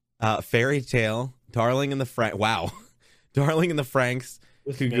 Fairy Tale, Darling in the Wow, Darling in the Franxx,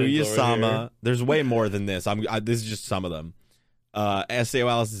 Kaguya-sama. There's way more than this. This is just some of them. SAO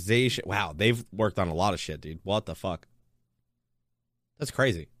Alicization. Wow, they've worked on a lot of shit, dude. What the fuck? That's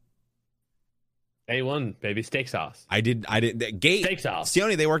crazy. A1, baby, steak sauce. I did Gate. Steak sauce.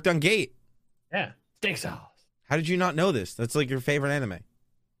 Sione, they worked on Gate. Yeah, steak sauce. How did you not know this? That's like your favorite anime.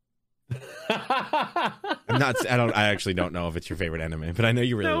 I actually don't know if it's your favorite anime, but I know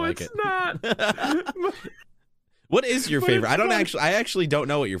you really like it. No, it's not. What is your favorite? I actually don't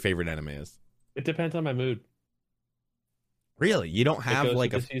know what your favorite anime is. It depends on my mood. Really? You don't have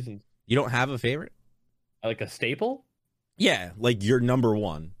like a season. You don't have a favorite? Like a staple? Yeah, like your number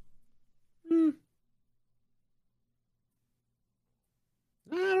one. I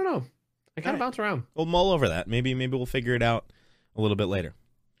don't know. I kind of bounce around. We'll mull over that. Maybe we'll figure it out a little bit later.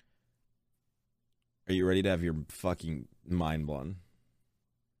 Are you ready to have your fucking mind blown?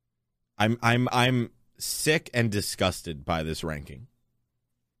 I'm sick and disgusted by this ranking.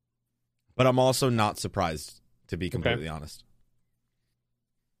 But I'm also not surprised, to be completely honest.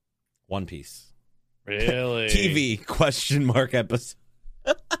 One Piece. Really? TV question mark episode.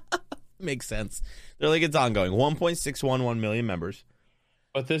 Makes sense. They're like, it's ongoing. 1.611 million members.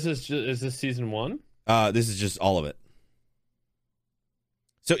 But this is this season 1? This is just all of it.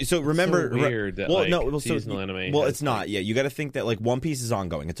 So remember, so weird that, seasonal anime. Well, it's not. Yeah, you got to think that like One Piece is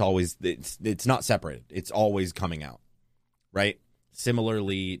ongoing. It's always it's not separated. It's always coming out, right?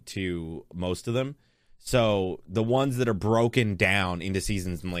 Similarly to most of them. So the ones that are broken down into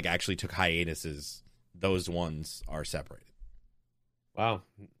seasons and like actually took hiatuses, those ones are separated. Wow,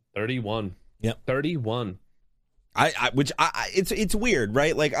 31. Yep, 31. It's weird,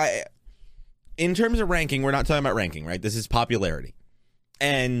 right? Like in terms of ranking, we're not talking about ranking, right? This is popularity.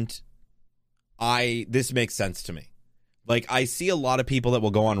 And this makes sense to me. Like, I see a lot of people that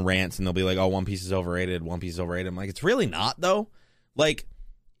will go on rants and they'll be like, oh, One Piece is overrated. One Piece is overrated. I'm like, it's really not, though. Like,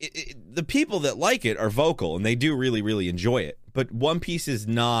 the people that like it are vocal and they do really, really enjoy it. But One Piece is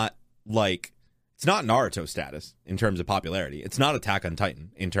not, like, it's not Naruto status in terms of popularity. It's not Attack on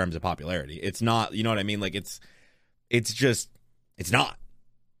Titan in terms of popularity. It's not, you know what I mean? Like, it's not.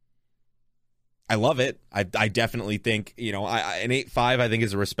 I love it. I definitely think, an 8.5 I think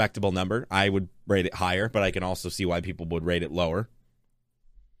is a respectable number. I would rate it higher, but I can also see why people would rate it lower.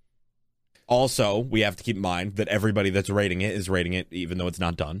 Also, we have to keep in mind that everybody that's rating it is rating it even though it's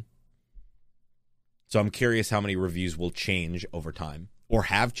not done. So I'm curious how many reviews will change over time or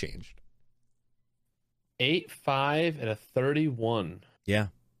have changed. 8.5 and a 31. Yeah. I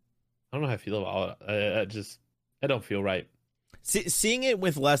don't know how I feel about it. I don't feel right. Seeing it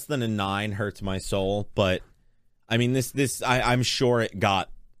with less than a 9 hurts my soul, but I mean, I'm sure it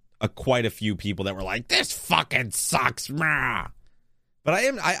got quite a few people that were like, "This fucking sucks," meh. But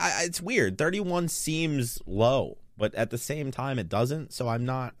it's weird. 31 seems low, but at the same time, it doesn't. So I don't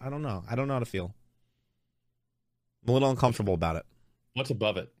know. I don't know how to feel. I'm a little uncomfortable about it. What's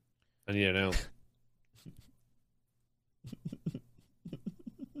above it? I need to know.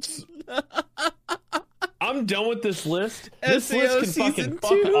 I'm done with this list. This list can fucking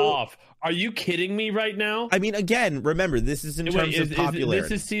fuck off. Are you kidding me right now? I mean, again, remember, this is in terms of popularity.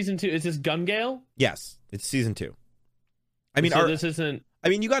 This is season 2. Is this Gun Gale? Yes, it's season 2. I mean, this isn't. I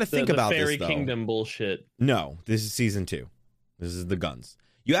mean, you got to think about Fairy this, though. Kingdom bullshit. No, this is season 2. This is the guns.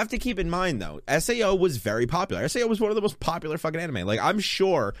 You have to keep in mind, though, SAO was very popular. SAO was one of the most popular fucking anime. Like, I'm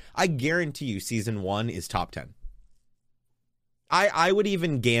sure, I guarantee you, season 1 is top 10. I would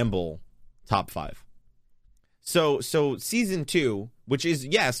even gamble top 5. So season 2, which is,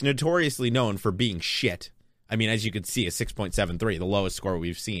 yes, notoriously known for being shit. I mean, as you can see, a 6.73, the lowest score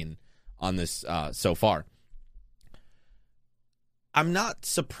we've seen on this so far. I'm not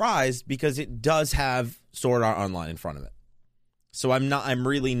surprised because it does have Sword Art Online in front of it. So I'm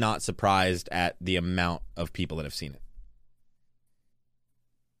really not surprised at the amount of people that have seen it.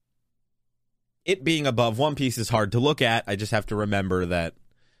 It being above One Piece is hard to look at. I just have to remember that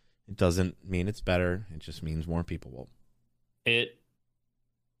it doesn't mean it's better. It just means more people will. It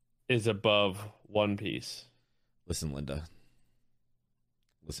is above One Piece. Listen, Linda.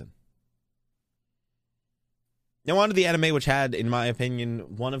 Listen. Now on to the anime, which had, in my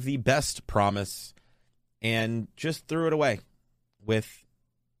opinion, one of the best promise, and just threw it away with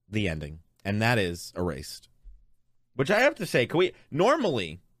the ending, and that is Erased. Which I have to say, can we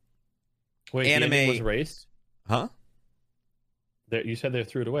normally? Wait, anime the ending was erased? Huh? You said they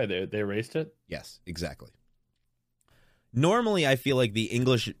threw it away. They erased it? Yes, exactly. Normally, I feel like the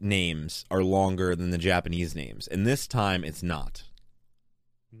English names are longer than the Japanese names, and this time it's not,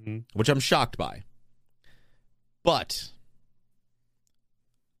 which I'm shocked by. But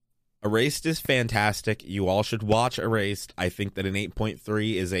Erased is fantastic. You all should watch Erased. I think that an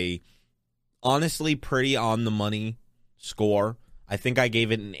 8.3 is a honestly pretty on the money score. I think I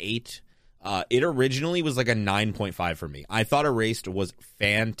gave it an 8. It originally was like a 9.5 for me. I thought Erased was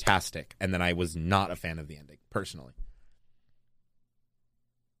fantastic, and then I was not a fan of the ending, personally.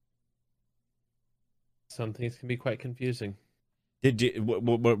 Some things can be quite confusing.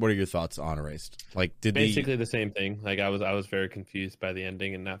 What are your thoughts on Erased? Like, basically the same thing. Like I was very confused by the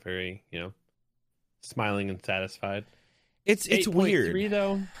ending and not very, smiling and satisfied. It's weird. 3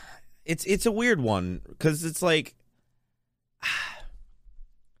 though. It's a weird one because it's like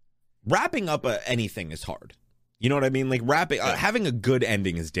wrapping up anything is hard. You know what I mean? Like having a good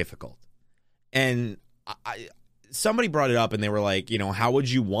ending is difficult. And somebody brought it up and they were like, how would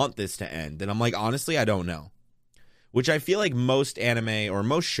you want this to end? And I'm like, honestly, I don't know. Which I feel like most anime or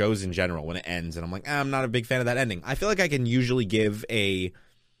most shows in general, when it ends, and I'm like, I'm not a big fan of that ending. I feel like I can usually give a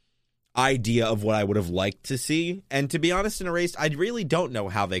idea of what I would have liked to see. And to be honest, in Erased, I really don't know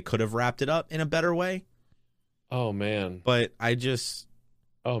how they could have wrapped it up in a better way. Oh, man. But I just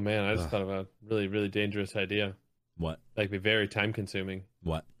thought of a really, really dangerous idea. What? Like, be very time consuming.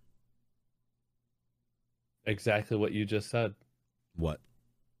 What? Exactly what you just said. What?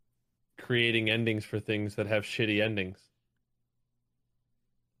 Creating endings for things that have shitty endings.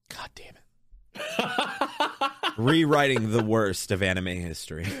 God damn it. Rewriting the worst of anime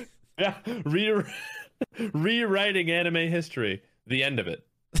history. Yeah, rewriting anime history. The end of it.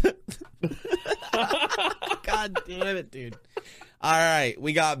 God damn it, dude. All right,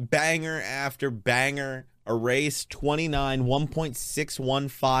 we got banger after banger. Erased 29,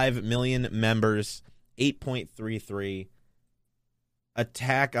 1.615 million members, 8.33.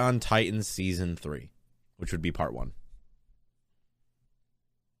 Attack on Titan Season 3, which would be part 1.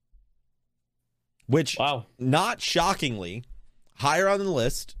 Which, wow, not shockingly, higher on the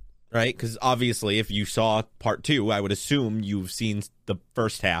list, right? Because obviously, if you saw part 2, I would assume you've seen the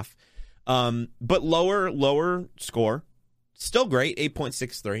first half. But lower score. Still great,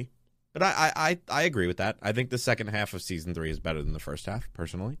 8.63. But I agree with that. I think the second half of Season 3 is better than the first half,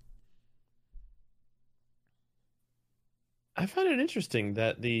 personally. I find it interesting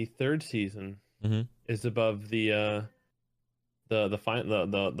that the third season is above the well,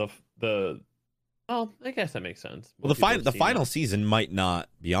 I guess that makes sense. Well, the final season might not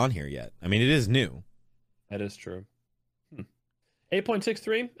be on here yet. I mean, it is new. That is true.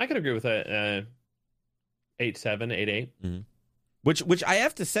 8.63. I could agree with that. 8.7, 8.8. Mm-hmm. Which I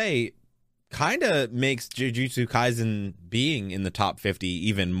have to say, kind of makes Jujutsu Kaisen being in the top 50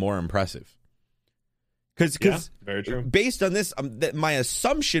 even more impressive. Because very true. Based on this, my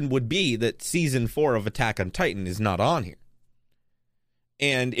assumption would be that Season 4 of Attack on Titan is not on here.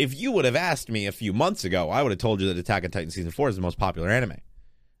 And if you would have asked me a few months ago, I would have told you that Attack on Titan Season 4 is the most popular anime.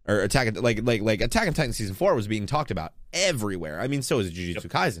 Or Attack on Titan Season 4 was being talked about everywhere. I mean, so is Jujutsu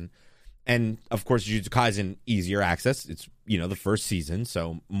Kaisen. And, of course, Jujutsu Kaisen, easier access. It's, the first season,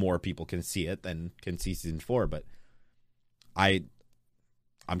 so more people can see it than can see Season 4. But I'm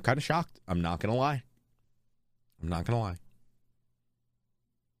kind of shocked. I'm not going to lie. Wow.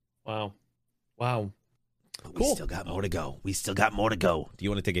 Cool. We still got more to go. Do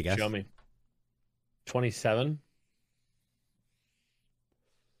you want to take a guess? Show me. 27.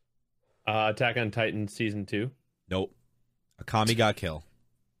 Attack on Titan Season 2. Nope. Akame ga Kill.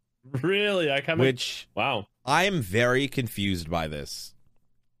 Really? Wow. I'm very confused by this.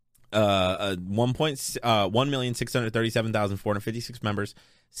 1,637,456 members,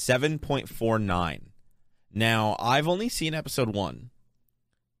 7.49. Now, I've only seen episode 1,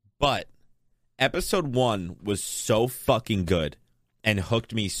 but episode 1 was so fucking good and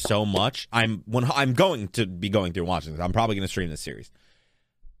hooked me so much. I'm going to be going through and watching this. I'm probably going to stream this series.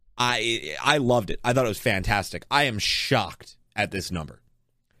 I loved it. I thought it was fantastic. I am shocked at this number.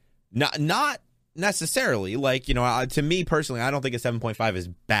 Not necessarily, to me personally, I don't think a 7.5 is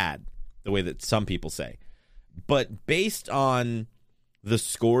bad, the way that some people say. But based on the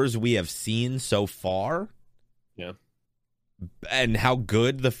scores we have seen so far, and how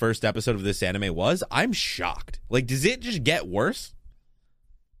good the first episode of this anime was, I'm shocked. Does it just get worse?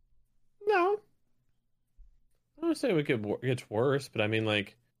 No. want to say it gets worse, but I mean,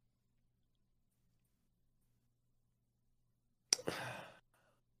 like, I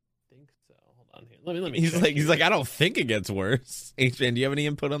think so. Hold on here. Let me. He's like, I don't think it gets worse. H-Man, do you have any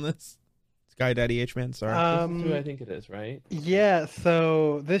input on this? Sky Daddy H-Man, sorry. This is who I think it is, right? Yeah.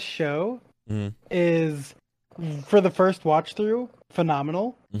 So this show is, for the first watch through,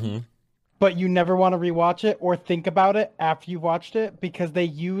 phenomenal. Mm-hmm. But you never want to rewatch it or think about it after you've watched it, because they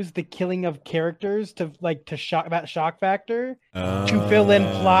use the killing of characters to shock that shock factor to fill in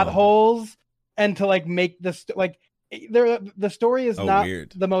plot holes and to like make the story is not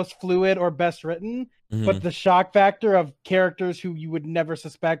weird. The most fluid or best written, but the shock factor of characters who you would never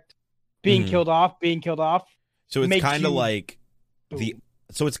suspect being killed off. So it's kind of like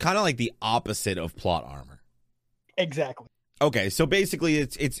it's kind of like the opposite of plot armor. Exactly. Okay, so basically,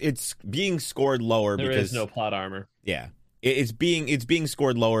 it's being scored lower because there is no plot armor. Yeah, it's being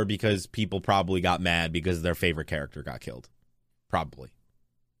scored lower because people probably got mad because their favorite character got killed, probably.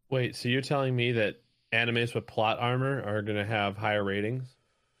 Wait, so you're telling me that animes with plot armor are going to have higher ratings?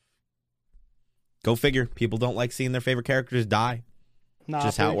 Go figure. People don't like seeing their favorite characters die.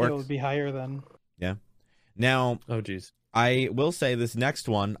 Just how it works. It would be higher then. Yeah. Now, oh geez, I will say this next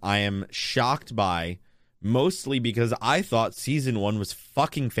one I am shocked by. Mostly because I thought season 1 was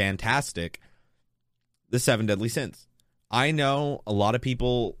fucking fantastic. The 7 Deadly Sins. I know a lot of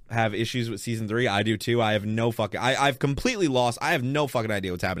people have issues with season 3. I do too. I have no fucking... I've completely lost... I have no fucking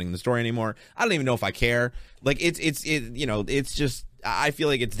idea what's happening in the story anymore. I don't even know if I care. Like, it's just... I feel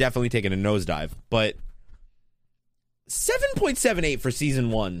like it's definitely taken a nosedive. But 7.78 for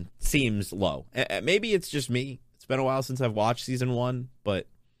season 1 seems low. Maybe it's just me. It's been a while since I've watched season 1, but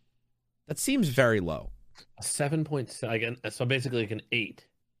that seems very low. 7.7, so basically like an 8.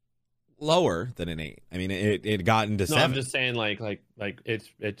 Lower than an 8. I mean, it got into 7. I'm just saying, like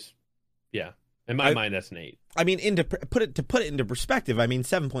it's yeah. In my mind, that's an 8. I mean, to put it into perspective, I mean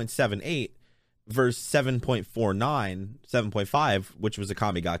 7.78 versus 7.49, 7.5, which was a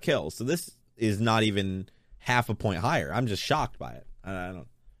Kami Got Killed. So this is not even half a point higher. I'm just shocked by it. I don't.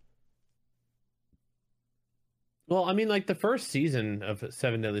 Well, I mean, like the first season of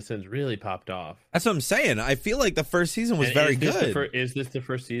 7 Deadly Sins really popped off. That's what I'm saying. I feel like the first season was very good. Is this the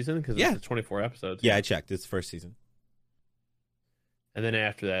first season? Because it's 24 episodes. Yeah, I checked. It's the first season. And then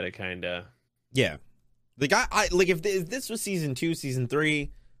after that, it kind of... Yeah. Like, if this was season 2, season 3,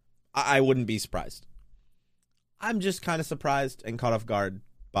 I wouldn't be surprised. I'm just kind of surprised and caught off guard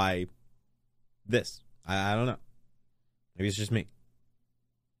by this. I don't know. Maybe it's just me.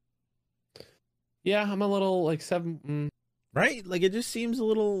 Yeah, I'm a little like 7. Right? Like it just seems a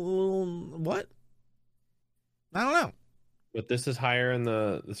little what? I don't know. But this is higher in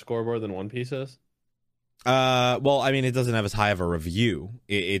the scoreboard than One Piece is? Well, I mean, it doesn't have as high of a review.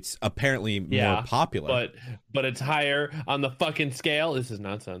 It's apparently more popular. But it's higher on the fucking scale. This is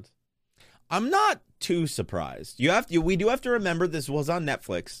nonsense. I'm not too surprised. We do have to remember this was on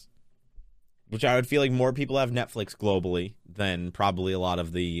Netflix, which I would feel like more people have Netflix globally than probably a lot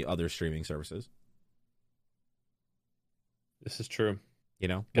of the other streaming services. This is true. You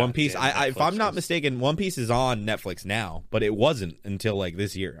know, One Piece. If I'm not mistaken, One Piece is on Netflix now, but it wasn't until like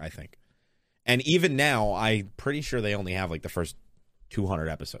this year, I think. And even now, I'm pretty sure they only have like the first 200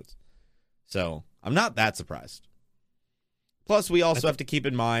 episodes. So I'm not that surprised. Plus, we also have to keep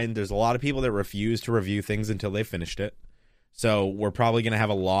in mind there's a lot of people that refuse to review things until they finished it. So we're probably going to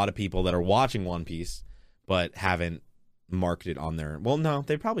have a lot of people that are watching One Piece but haven't marked it on their... Well, no,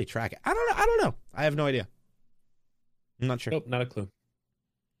 they probably track it. I don't know. I have no idea. I'm not sure. Nope, not a clue.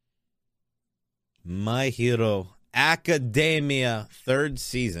 My Hero Academia 3rd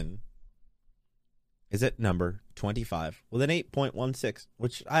season is at number 25 with an 8.16,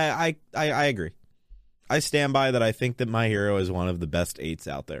 which I agree. I stand by that. I think that My Hero is one of the best 8s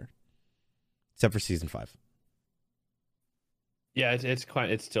out there, except for season 5. Yeah,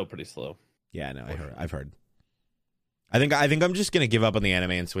 it's still pretty slow. Yeah, I know. I've heard. I think I'm just gonna give up on the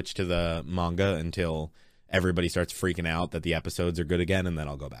anime and switch to the manga until everybody starts freaking out that the episodes are good again, and then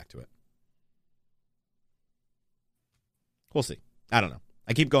I'll go back to it. We'll see. I don't know.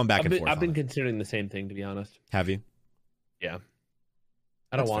 I keep going back and forth. I've been considering the same thing, to be honest. Have you? Yeah.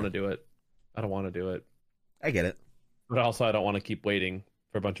 I don't want to do it. I get it. But also, I don't want to keep waiting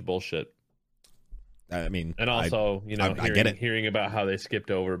for a bunch of bullshit. I mean, and also, I get it. Hearing about how they skipped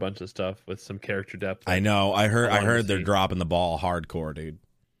over a bunch of stuff with some character depth. I know. I heard they're dropping the ball hardcore, dude.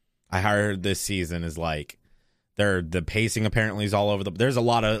 I heard this season is like the pacing apparently is all over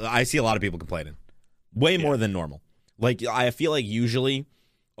I see a lot of people complaining. Way more than normal. Like, I feel like usually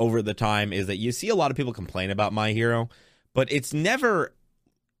over the time is that you see a lot of people complain about My Hero, but it's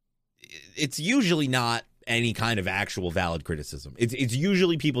usually not any kind of actual valid criticism. It's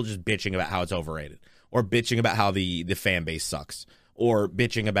usually people just bitching about how it's overrated, or bitching about how the fan base sucks, or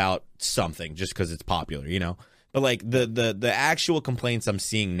bitching about something just because it's popular, you know? But like the actual complaints I'm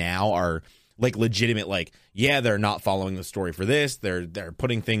seeing now are like legitimate, like, yeah, they're not following the story for this. They're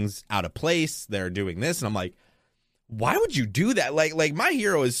putting things out of place. They're doing this. And I'm like, why would you do that? Like My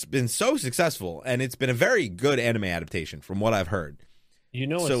Hero has been so successful, and it's been a very good anime adaptation from what I've heard. You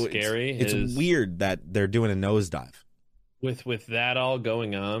know what's scary? It's weird that they're doing a nosedive. With that all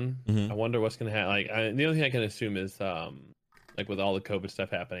going on, I wonder what's going to happen. Like, the only thing I can assume is, like with all the COVID stuff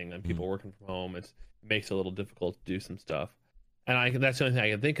happening and people working from home, it makes it a little difficult to do some stuff. And that's the only thing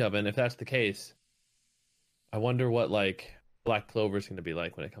I can think of. And if that's the case, I wonder what like Black Clover is going to be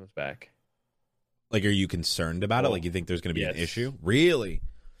like when it comes back. Like, are you concerned about it? Like, you think there's going to be an issue? Really?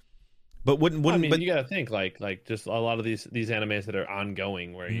 But wouldn't but you got to think like just a lot of these animes that are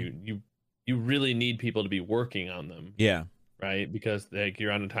ongoing where you really need people to be working on them. Yeah. Right? Because like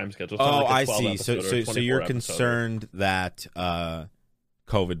you're on a time schedule. Oh, I see. So you're concerned that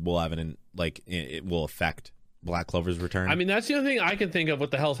COVID will have it will affect Black Clover's return? I mean, that's the only thing I can think of.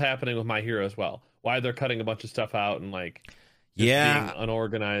 What the hell's happening with My Hero as well? Why they're cutting a bunch of stuff out and like being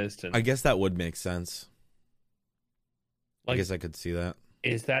unorganized. And I guess that would make sense. Like, I guess I could see that.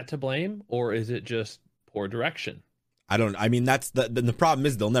 Is that to blame, or is it just poor direction? I mean, that's the problem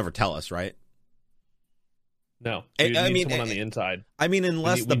is they'll never tell us, right? No, I mean, someone on the inside. I mean,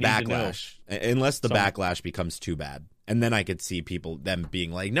 unless the backlash becomes too bad, and then I could see them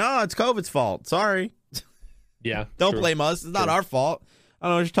being like, "No, it's COVID's fault. Sorry." Yeah, don't blame us. It's not our fault. I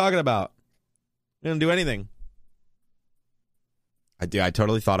don't know what you're talking about. We didn't do anything. I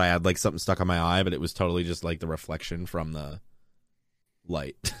totally thought I had like something stuck on my eye, but it was totally just like the reflection from the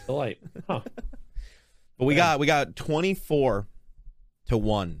light. The light, huh? But we got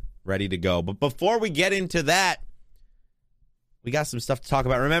 24-1 ready to go. But before we get into that, we got some stuff to talk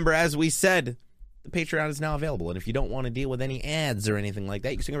about. Remember, as we said, the Patreon is now available. And if you don't want to deal with any ads or anything like that,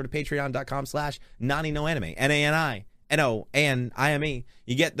 you can swing over to patreon.com/NaniNoAnime. NaniNoAnime.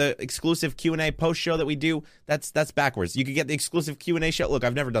 You get the exclusive Q&A post show that we do. That's backwards. You can get the exclusive Q&A show. Look,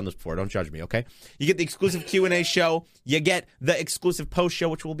 I've never done this before. Don't judge me, okay? You get the exclusive Q&A show. You get the exclusive post show,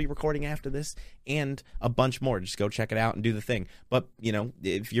 which we'll be recording after this, and a bunch more. Just go check it out and do the thing. But, you know,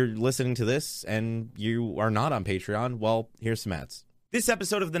 if you're listening to this and you are not on Patreon, well, here's some ads. This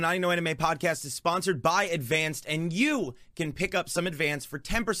episode of the Nani No Anime podcast is sponsored by Advanced, and you can pick up some Advanced for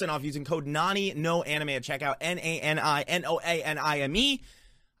 10% off using code Nani No Anime at checkout. NANINOANIME.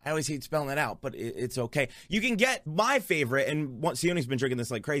 I always hate spelling that out, but it's okay. You can get my favorite, and Sione's been drinking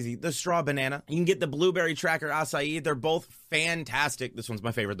this like crazy, the straw banana. You can get the blueberry tracker acai. They're both fantastic. This one's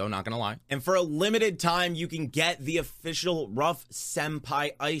my favorite, though, not gonna lie. And for a limited time, you can get the official Rough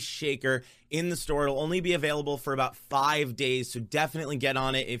Senpai Ice Shaker in the store. It'll only be available for about 5 days, so definitely get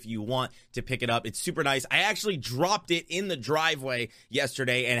on it if you want to pick it up. It's super nice. I actually dropped it in the driveway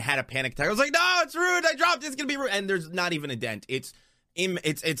yesterday and had a panic attack. I was like, no, it's ruined. I dropped it. It's gonna be ruined. And there's not even a dent. It's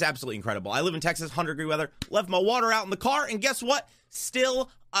absolutely incredible. I live in Texas, 100-degree weather. Left my water out in the car, and guess what? Still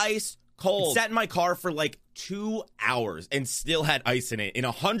ice cold. It sat in my car for like 2 hours and still had ice in it in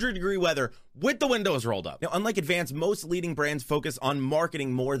 100-degree weather with the windows rolled up. Now, unlike Advance, most leading brands focus on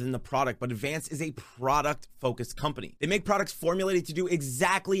marketing more than the product, but Advance is a product-focused company. They make products formulated to do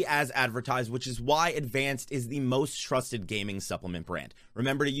exactly as advertised, which is why Advanced is the most trusted gaming supplement brand.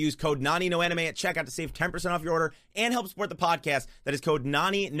 Remember to use code NANINOANIME at checkout to save 10% off your order and help support the podcast. That is code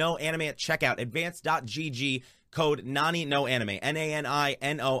NANINOANIME at checkout. Advance.gg, code NANINOANIME,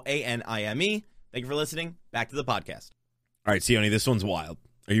 NANINOANIME. Thank you for listening. Back to the podcast. All right, Sione, this one's wild.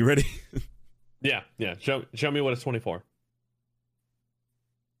 Are you ready? Yeah. Show me what it's 24.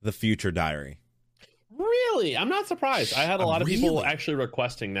 The Future Diary. Really? I'm not surprised. I had a lot of people actually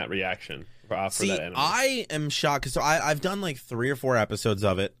requesting that reaction for that anime. I am shocked. So I've done like 3 or 4 episodes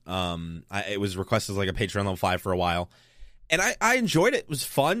of it. It was requested as like a Patreon level 5 for a while. And I enjoyed it. It was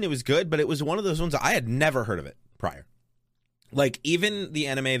fun. It was good. But it was one of those ones I had never heard of it prior. Like, even the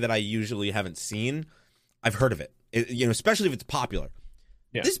anime that I usually haven't seen, I've heard of it. Especially if it's popular.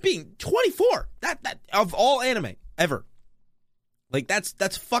 Yeah. This being 24, that of all anime ever, like that's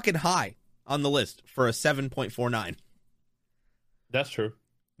fucking high on the list for a 7.49. That's true.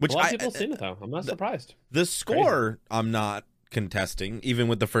 Which a lot of people have seen it though. I'm not surprised. The score, I'm not contesting, even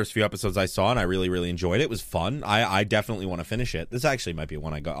with the first few episodes I saw, and I really, really enjoyed it. It was fun. I definitely want to finish it. This actually might be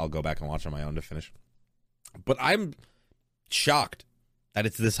one I'll go back and watch on my own to finish. But I'm shocked that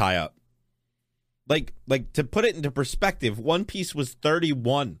it's this high up. Like to put it into perspective, One Piece was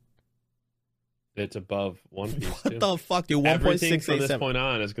 31. It's above One Piece. What the fuck, dude? 1.687. Everything from this point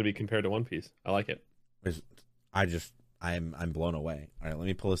on is going to be compared to One Piece. I like it. I'm blown away. All right, let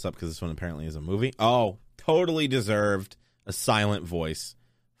me pull this up because this one apparently is a movie. Oh, totally deserved a silent voice.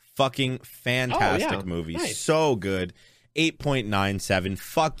 Fucking fantastic movie. Nice. So good. 8.97.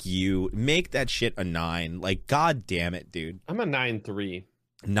 Fuck you. Make that shit a 9. Like, god damn it, dude. I'm a 9.3.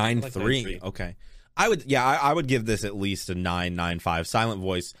 9.3. Okay. I would give this at least a 9.95. Silent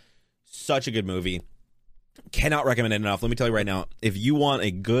voice. Such a good movie. Cannot recommend it enough. Let me tell you right now, if you want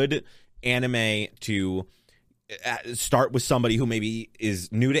a good anime to start with somebody who maybe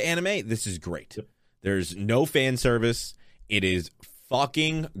is new to anime, this is great. Yep. There's no fan service. It is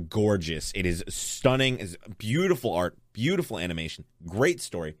fucking gorgeous. It is stunning. It's beautiful art, beautiful animation, great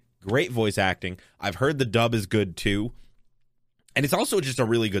story, great voice acting. I've heard the dub is good too. And it's also just a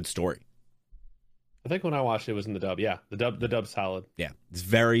really good story. I think when I watched it was in the dub. Yeah, the dub's solid. Yeah, it's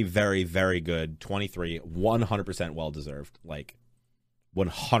very, very, very good. 23, 100% well deserved. Like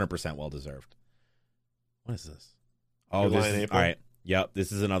 100% well deserved. What is this? Oh, this is, all right. Yep,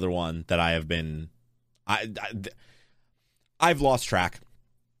 this is another one that I have been. I've lost track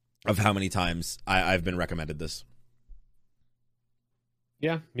of how many times I've been recommended this.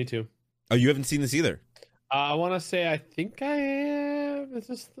 Yeah, me too. Oh, you haven't seen this either? I want to say I think I have. Is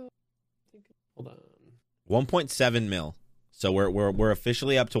this the? Hold on. 1.7 mil. So we're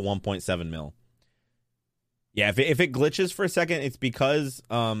officially up to 1.7 mil. Yeah, if it glitches for a second, it's because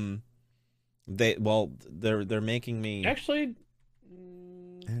they're making me actually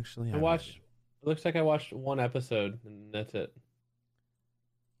I watched. It looks like I watched one episode and that's it.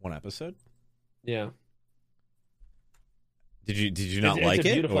 One episode? Yeah. Did you not like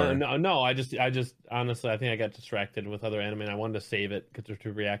it? Or? No. I just honestly, I think I got distracted with other anime. And I wanted to save it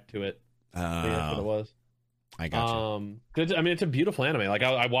to react to it. I think that's what it was. I got you. I mean, it's a beautiful anime. Like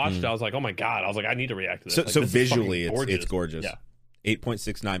I watched it, I was like, oh my god! I was like, I need to react to this. So this visually, it's gorgeous. Yeah.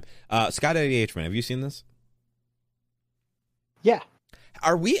 8.69. Scott Eddie H, man, have you seen this? Yeah.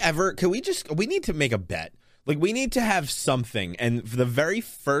 Are we ever? We need to make a bet. Like, we need to have something. And for the very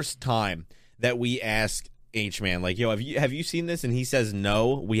first time that we ask H man, like, yo, have you seen this? And he says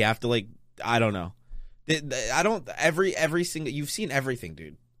no. We have to, like, I don't know. I don't. Every single. You've seen everything,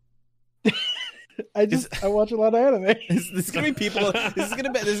 dude. I watch a lot of anime. This is gonna be people. This is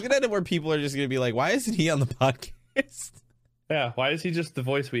gonna end up where people are just gonna be like, why isn't he on the podcast? Yeah, why is he just the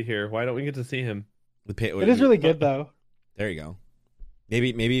voice we hear? Why don't we get to see him? It is really good though. There you go.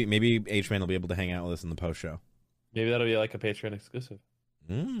 Maybe H man will be able to hang out with us in the post show. Maybe that'll be like a Patreon exclusive.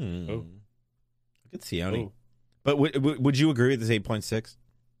 Look at Sione. But would you agree with this 8.6?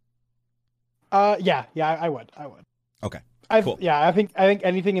 Yeah, I would. Okay. Cool. Yeah, I think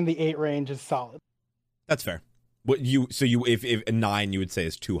anything in the 8 range is solid. That's fair. If a 9 you would say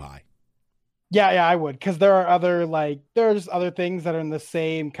is too high. Yeah, I would, because there are there's other things that are in the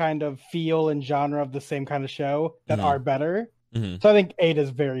same kind of feel and genre of the same kind of show that are better. Mm-hmm. So I think 8 is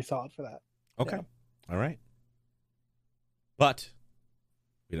very solid for that. Okay. Yeah. All right. But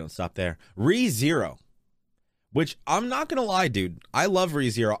we don't stop there. ReZero, which I'm not going to lie, dude. I love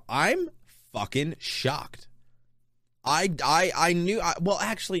ReZero. I'm fucking shocked. I knew. Well,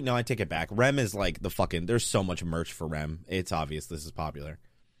 actually, no, I take it back. Rem is like the fucking. There's so much merch for Rem. It's obvious this is popular.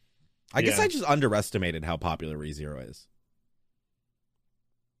 I guess I just underestimated how popular ReZero is.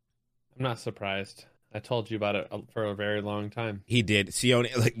 I'm not surprised. I told you about it for a very long time. He did.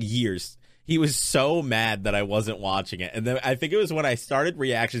 Sione, like years. He was so mad that I wasn't watching it. And then I think it was when I started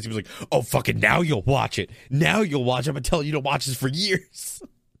reactions, he was like, oh, fucking now you'll watch it. Now you'll watch it. I've been telling you to watch this for years.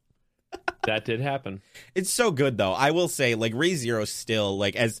 That did happen. It's so good, though. I will say, like, ReZero still,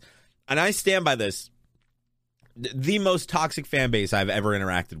 like, and I stand by this, the most toxic fan base I've ever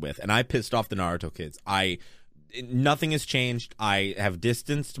interacted with. And I pissed off the Naruto kids. Nothing has changed. I have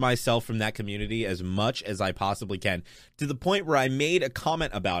distanced myself from that community as much as I possibly can, to the point where I made a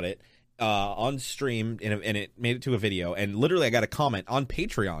comment about it on stream, and it made it to a video. And literally, I got a comment on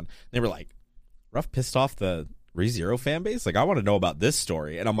Patreon. They were like, Ruff pissed off the ReZero fan base? Like, I want to know about this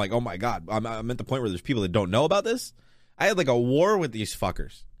story. And I'm like, oh my god, I'm at the point where there's people that don't know about this. I had like a war with these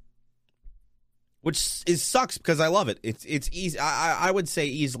fuckers, which sucks because I love it. It's easy. I would say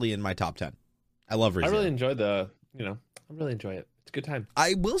easily in my top 10. I love ReZero. I really enjoyed I really enjoy it. It's a good time.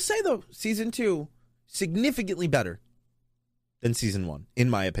 I will say though, season 2 significantly better than season 1, in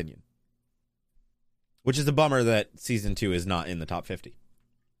my opinion. Which is a bummer that season 2 is not in the top 50.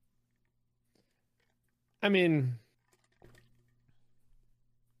 I mean,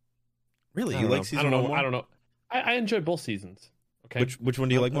 really, you like season 1 more? I don't know. I enjoy both seasons. Okay, which one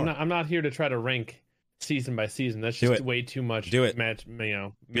do you like more? I'm not here to try to rank season by season. That's just way too much. Do it.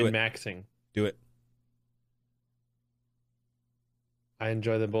 Min-maxing. Do it. I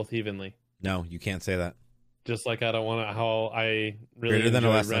enjoy them both evenly. No, you can't say that. Just like I don't want to. How I really Greater than or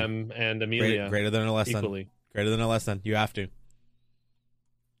enjoy less than? Rem and Amelia Greater than or less equally. than? Greater than or less than? You have to.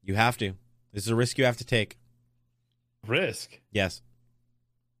 You have to. This is a risk you have to take. Risk? Yes.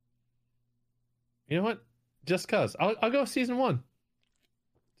 You know what? Just cause. I'll go season 1.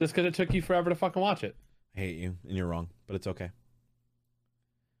 Just because it took you forever to fucking watch it. I hate you, and you're wrong, but it's okay.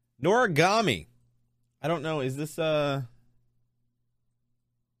 Noragami. I don't know. Is this I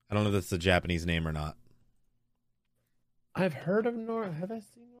don't know if that's a Japanese name or not. I've heard of Nora. Have I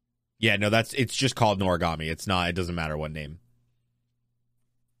seen it? Yeah, no, it's just called Noragami. It's not. It doesn't matter what name.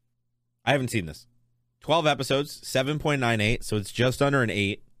 I haven't seen this. 12 episodes, 7.98, so it's just under an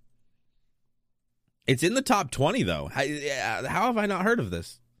 8. It's in the top 20, though. How have I not heard of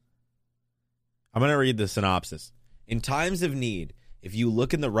this? I'm going to read the synopsis. In times of need, if you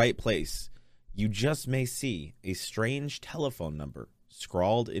look in the right place, you just may see a strange telephone number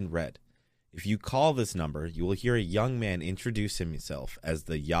scrawled in red. If you call this number, you will hear a young man introduce himself as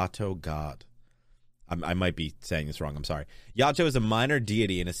the Yato god. I might be saying this wrong. I'm sorry. Yato is a minor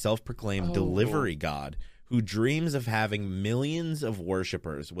deity and a self-proclaimed delivery god who dreams of having millions of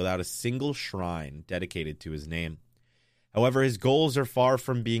worshippers without a single shrine dedicated to his name. However, his goals are far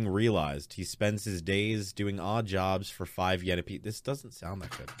from being realized. He spends his days doing odd jobs for 5 yen a piece. This doesn't sound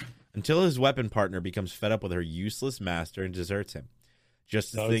that good. Until his weapon partner becomes fed up with her useless master and deserts him.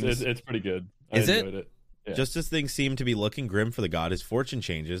 Just as it's pretty good. I Is enjoyed it? Yeah. Just as things seem to be looking grim for the god, his fortune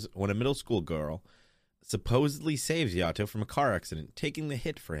changes when a middle school girl supposedly saves Yato from a car accident, taking the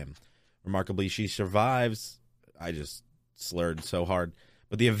hit for him. Remarkably, she survives. I just slurred so hard.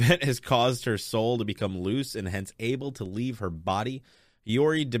 But the event has caused her soul to become loose and hence able to leave her body.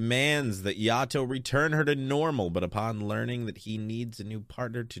 Yori demands that Yato return her to normal, but upon learning that he needs a new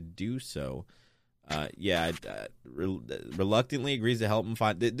partner to do so, reluctantly agrees to help him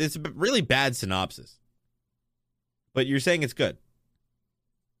find. This is a really bad synopsis, but you're saying it's good.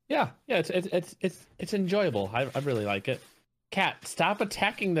 Yeah, it's enjoyable. I really like it. Cat, stop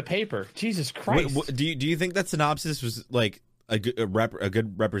attacking the paper. Jesus Christ. Do you think that synopsis was like a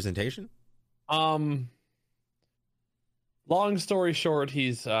good representation? Long story short,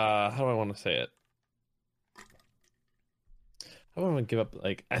 he's how do I want to say it? I don't want to give up.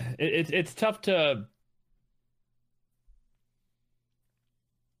 Like it's tough to.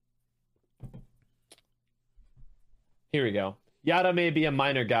 Here we go. Yada may be a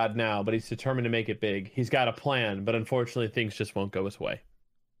minor god now, but he's determined to make it big. He's got a plan, but unfortunately things just won't go his way.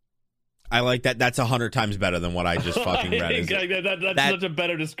 I like that. That's 100 times better than what I just fucking read. That's such a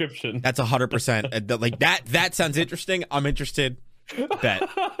better description. That's 100%. Like that sounds interesting. I'm interested. Bet.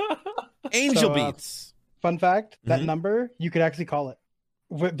 Angel Beats. Fun fact, that number, you could actually call it.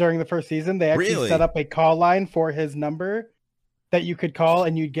 During the first season, they actually set up a call line for his number that you could call,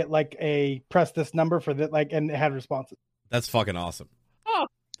 and you'd get like a press this number for that, like, and it had responses. That's fucking awesome. Oh,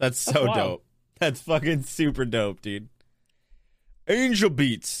 that's so dope. That's fucking super dope, dude. Angel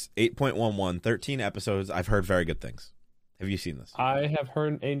Beats 8.11, 13 episodes. I've heard very good things. Have you seen this? I have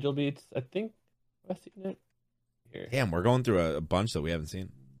heard Angel Beats. I think I've seen it. Here. Damn, we're going through a bunch that we haven't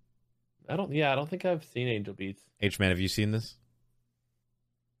seen. I don't think I've seen Angel Beats. H-Man, have you seen this?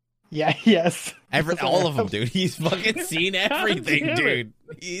 Yeah, yes. All of them, dude. He's fucking seen everything, dude.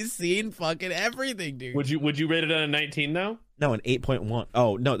 He's seen fucking everything, dude. Would you rate it at a 19 though? No, an 8.1.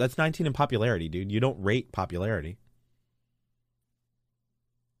 Oh, no, that's 19 in popularity, dude. You don't rate popularity.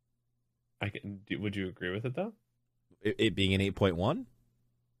 Would you agree with it though? It being an 8.1?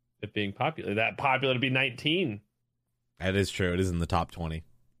 It being popular. That popular to be 19. That is true. It is in the top 20.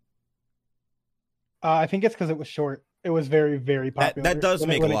 I think it's because it was short. It was very, very popular. That does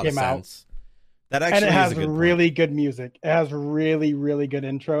make a lot of sense. That actually and it has is a good really point. good music. It has really, really good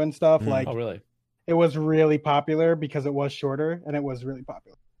intro and stuff. Like, oh, really? It was really popular because it was shorter, and it was really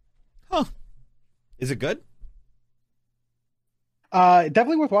popular. Huh? Is it good?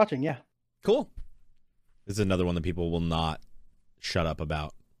 Definitely worth watching. Yeah. Cool. This is another one that people will not shut up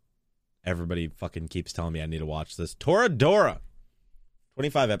about. Everybody fucking keeps telling me I need to watch this. Toradora.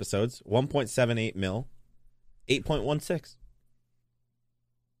 25 episodes, 1.78 mil, 8.16. This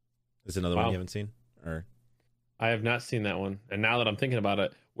is another one you haven't seen? Or I have not seen that one. And now that I'm thinking about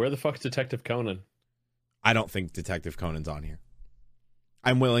it, where the fuck's Detective Conan? I don't think Detective Conan's on here.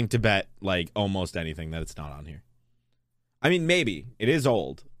 I'm willing to bet like almost anything that it's not on here. I mean, maybe. It is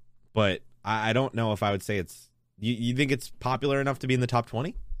old, but I don't know if I would say it's... You think it's popular enough to be in the top 20?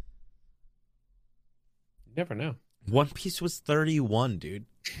 You never know. One Piece was 31, dude.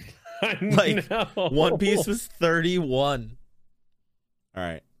 Like, One Piece was 31. All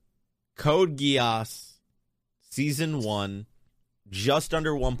right. Code Geass, Season 1, just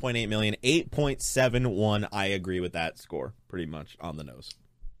under 1.8 million, 8.71. I agree with that score pretty much on the nose.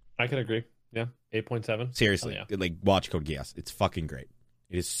 I can agree. Yeah, 8.7. Seriously, like watch Code Geass. It's fucking great.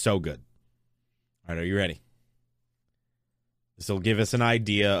 It is so good. All right, are you ready? This will give us an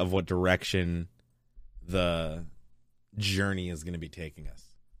idea of what direction the journey is going to be taking us.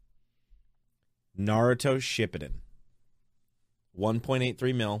 Naruto Shippuden.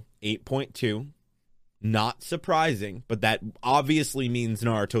 1.83 mil, 8.2. Not surprising, but that obviously means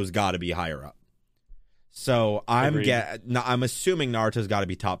Naruto's got to be higher up. So I'm assuming Naruto's got to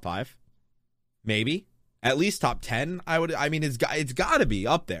be top 5. Maybe. At least top 10. It's got to be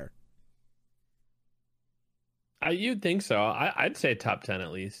up there. You'd think so. I'd say top 10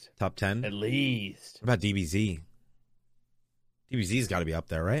 at least. Top 10? At least. What about DBZ? DBZ's got to be up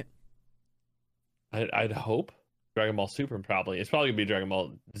there, right? I'd hope. Dragon Ball Super probably. It's probably going to be Dragon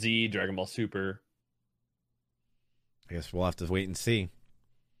Ball Z, Dragon Ball Super. I guess we'll have to wait and see.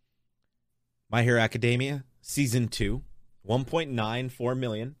 My Hero Academia, Season 2, 1.94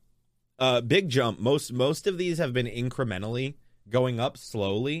 million. Big jump. Most of these have been incrementally going up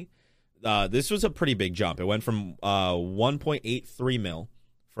slowly. This was a pretty big jump. It went from 1.83 mil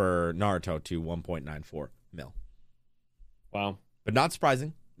for Naruto to 1.94 mil. Wow. But not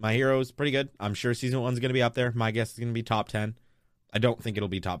surprising. My Hero is pretty good. I'm sure Season 1's going to be up there. My guess is going to be top 10. I don't think it'll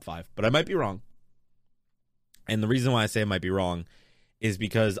be top 5, but I might be wrong. And the reason why I say I might be wrong is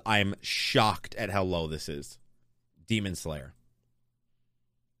because I'm shocked at how low this is. Demon Slayer.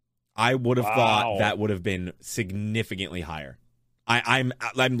 I would have thought that would have been significantly higher. I'm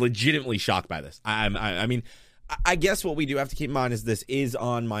legitimately shocked by this. I mean, I guess what we do have to keep in mind is this is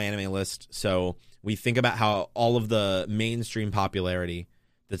on my anime list, so we think about how all of the mainstream popularity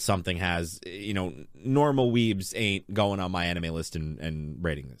that something has, normal weebs ain't going on my anime list and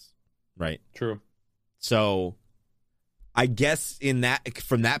rating this, right? True. So I guess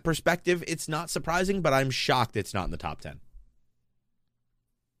from that perspective, it's not surprising, but I'm shocked it's not in the top 10.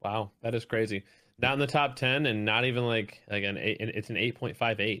 Wow, that is crazy. Not in the top 10 and not even like an 8, it's an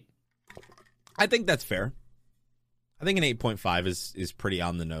 8.58. I think that's fair. I think an 8.5 is pretty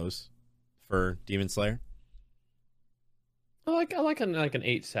on the nose for Demon Slayer. I like an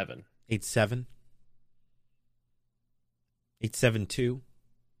 8.7. 8.7? 8.72?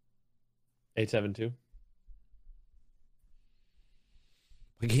 8.72.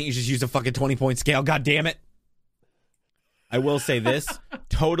 Why can't you just use a fucking 20-point scale? God damn it. I will say this.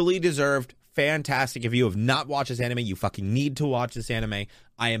 Totally deserved. Fantastic. If you have not watched this anime, you fucking need to watch this anime.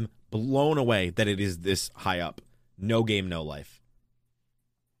 I am blown away that it is this high up. No Game, No Life.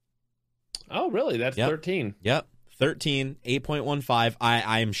 Oh, really? That's 13. Yep. 13, 8.15.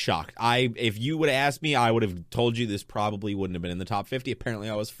 I am shocked. If you would have asked me, I would have told you this probably wouldn't have been in the top 50. Apparently,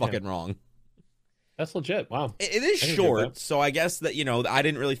 I was fucking wrong. That's legit. Wow. It is short, so I guess that, I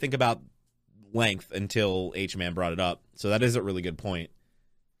didn't really think about length until H-Man brought it up. So that is a really good point.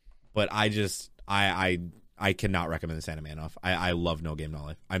 But I cannot recommend this anime enough. I love No Game, No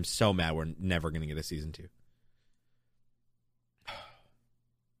Life. I'm so mad we're never going to get a season 2.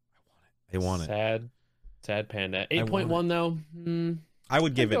 I want it. Sad panda. 8.1 though. I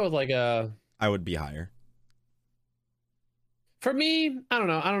would give it like a. I would be higher. For me, I don't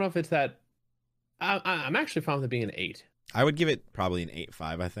know. I don't know if it's that. I'm actually fine with it being an 8. I would give it probably an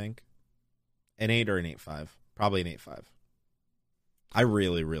 8.5. I think an 8 or an 8.5. Probably an 8.5. I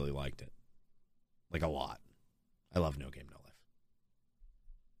really, really liked it, like a lot. I love No Game, No Life.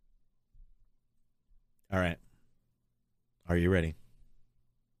 All right, are you ready?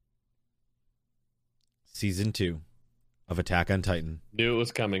 Season 2 of Attack on Titan. Knew it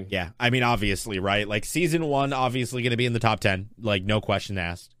was coming. Yeah, I mean, obviously, right? Like, Season 1, obviously going to be in the top 10. Like, no question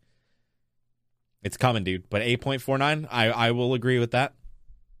asked. It's coming, dude. But 8.49, I will agree with that.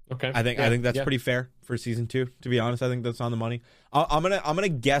 Okay. I think that's pretty fair for Season 2, to be honest. I think that's on the money. I'm gonna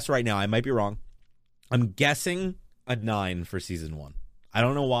guess right now. I might be wrong. I'm guessing a 9 for Season 1. I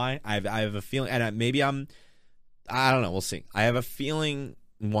don't know why. I have a feeling, and maybe I don't know. We'll see. I have a feeling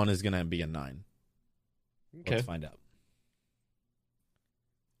 1 is going to be a 9. Okay. Let's find out.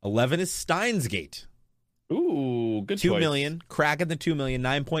 11 is Steins Gate. Ooh, good 2 choice. million. Cracking the 2 million.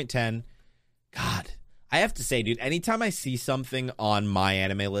 9.10. God, I have to say, dude, anytime I see something on my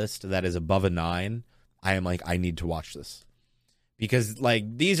anime list that is above a 9, I am like, I need to watch this. Because,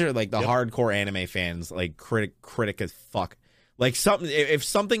 like, these are, like, the hardcore anime fans, like, critic as fuck. Like, if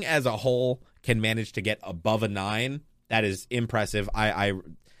something as a whole can manage to get above a 9, that is impressive. I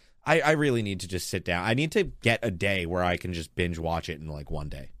really need to just sit down. I need to get a day where I can just binge watch it in, like, one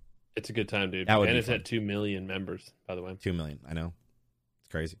day. It's a good time, dude. That would and be it's fun. at 2 million members, by the way. 2 million, I know. It's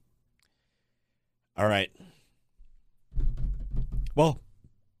crazy. All right. Well,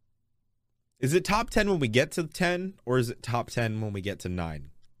 is it top 10 when we get to 10, or is it top 10 when we get to 9?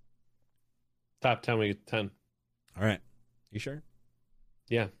 Top 10, we get to 10. All right. You sure?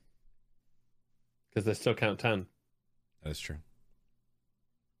 Yeah. Because they still count 10. That is true.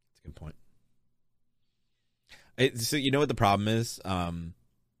 That's a good point. So you know what the problem is? I'm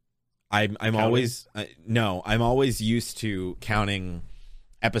always I'm always used to counting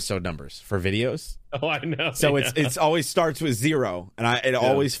episode numbers for videos. Oh, I know. So it's always starts with 0, and it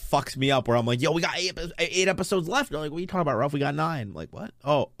always fucks me up. Where I'm like, yo, we got 8 episodes left. They're like, what are you talking about, Ralph? We got 9. I'm like, what?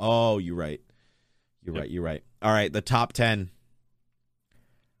 Oh, you're right. You're right. All right, the top 10.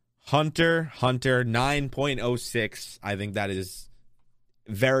 Hunter 9.06. I think that is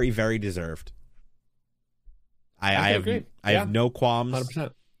very, very deserved. I have no qualms.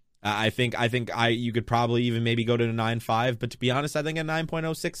 100%. I think you could probably even maybe go to a 9.5, but to be honest, I think a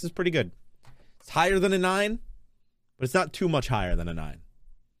 9.06 is pretty good. It's higher than a 9, but it's not too much higher than a 9.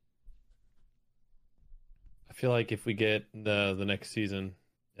 I feel like if we get the next season,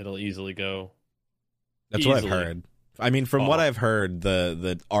 it'll easily go. That's what I've heard. I mean, from what I've heard,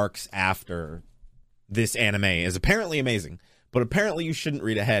 the arcs after this anime is apparently amazing, but apparently you shouldn't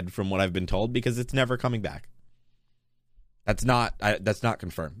read ahead from what I've been told because it's never coming back. That's not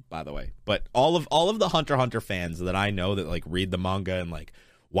confirmed, by the way. But all of the Hunter x Hunter fans that I know that like read the manga and like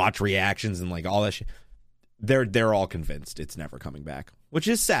watch reactions and like all that shit, they're all convinced it's never coming back, which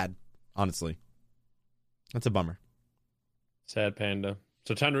is sad, honestly. That's a bummer. Sad panda.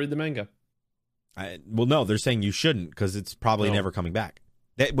 So time to read the manga. Well, no, they're saying you shouldn't because it's probably never coming back.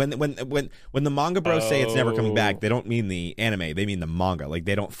 When the manga bros say it's never coming back, they don't mean the anime. They mean the manga. Like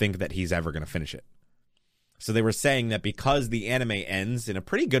they don't think that he's ever going to finish it. So they were saying that because the anime ends in a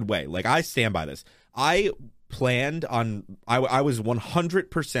pretty good way. Like I stand by this. I planned on. I was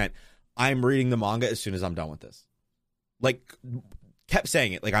 100%. I'm reading the manga as soon as I'm done with this. Like kept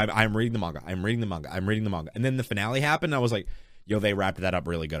saying it. Like I'm reading the manga. I'm reading the manga. I'm reading the manga. And then the finale happened. And I was like, yo, they wrapped that up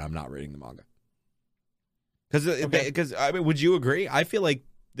really good. I'm not reading the manga. Because I mean, would you agree? I feel like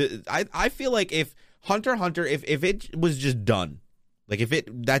I feel like if Hunter x Hunter, if it was just done, like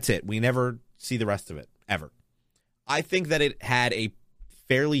that's it. We never see the rest of it ever. I think that it had a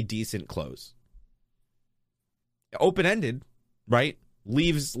fairly decent close. Open-ended, right?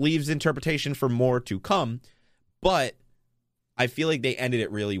 Leaves interpretation for more to come, but I feel like they ended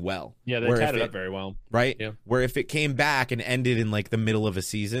it really well. Yeah, they tied it up very well. Right? Yeah. Where if it came back and ended in like the middle of a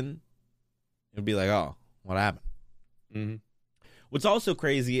season, it would be like, oh, what happened? Mm-hmm. What's also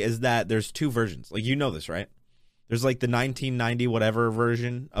crazy is that there's 2 versions. Like, you know this, right? There's like the 1990 whatever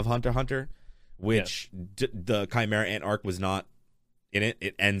version of Hunter x Hunter, which the Chimera Ant arc was not in it.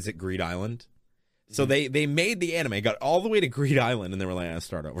 It ends at Greed Island. So they made the anime, got all the way to Greed Island, and they were like, let's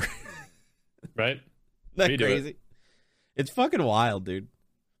start over. Right? Isn't that crazy? It's fucking wild, dude.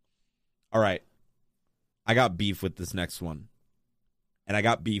 All right. I got beef with this next one. And I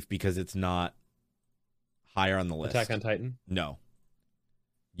got beef because it's not higher on the list. Attack on Titan? No.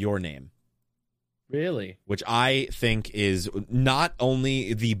 Your Name. Really? Which I think is not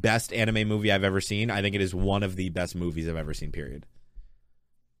only the best anime movie I've ever seen, I think it is one of the best movies I've ever seen, period.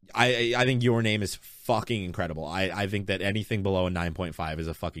 I think Your Name is fucking incredible. I think that anything below a 9.5 is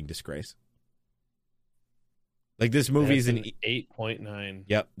a fucking disgrace. Like, this movie is an 8.9.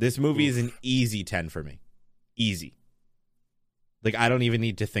 Yep. This movie is an easy 10 for me. Easy. Like, I don't even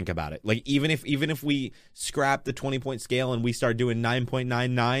need to think about it. Like, even if we scrap the 20-point scale and we start doing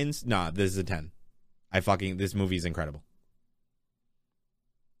 9.99s, nah, this is a 10. This movie is incredible.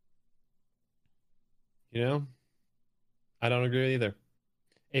 You know, I don't agree either.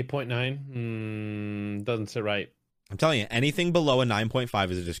 8.9 doesn't sit right. I'm telling you, anything below a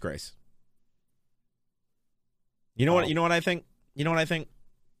 9.5 is a disgrace. You know what? You know what I think? You know what I think?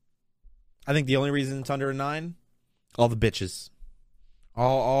 I think the only reason it's under a 9, all the bitches.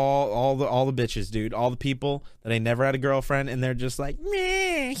 All the bitches, dude. All the people that ain't never had a girlfriend, and they're just like,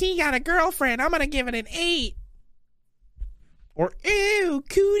 meh, he got a girlfriend. I'm gonna give it an 8. Or ew,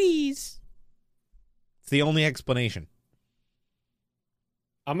 cooties. It's the only explanation.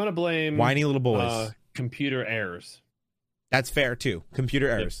 I'm gonna blame whiny little boys. Computer errors. That's fair too. Computer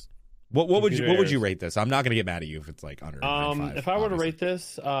errors. What would you rate this? I'm not gonna get mad at you if it's like under 9.5. If I were to rate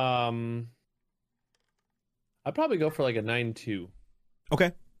this, I'd probably go for like a 9.2.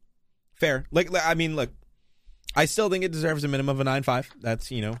 Okay, fair. Like, I mean, look, I still think it deserves a minimum of a 9.5.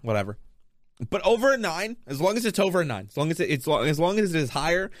 That's, you know, whatever. But over a 9, as long as it's over a 9, as long as it is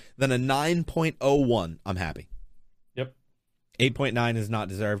higher than a 9.01, I'm happy. Yep. 8.9 is not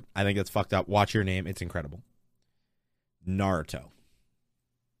deserved. I think that's fucked up. Watch Your Name. It's incredible. Naruto.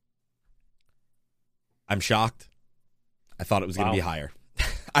 I'm shocked. I thought it was going to be higher.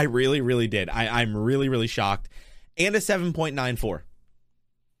 I really, really did. I'm really, really shocked. And a 7.94.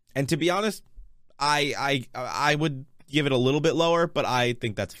 And to be honest, I would give it a little bit lower, but I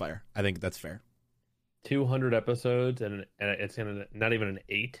think that's fair. 200 episodes and it's not even an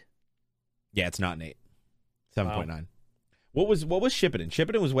 8. Yeah, it's not an 8. 7.9. Wow. What was Shippuden?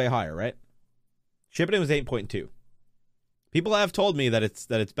 Shippuden was way higher, right? Shippuden was 8.2. People have told me that it's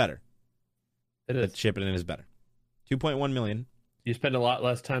better. It is. That Shippuden is better. 2.1 million. You spend a lot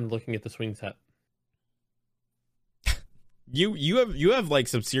less time looking at the swing set. You have like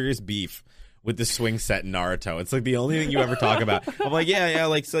some serious beef with the swing set in Naruto. It's like the only thing you ever talk about. I'm like, yeah.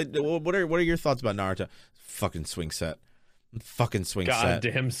 Like, so what are your thoughts about Naruto? Fucking swing set. Fucking swing set.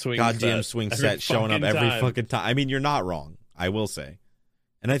 Goddamn swing set showing up every fucking time. I mean, you're not wrong. I will say.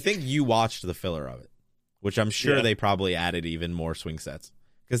 And I think you watched the filler of it, which I'm sure they probably added even more swing sets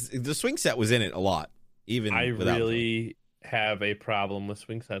because the swing set was in it a lot. Even I really have a problem with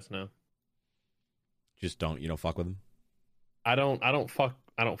swing sets now. Just don't fuck with them. I don't fuck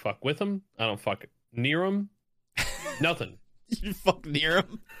with them. I don't fuck near them. Nothing. You fuck near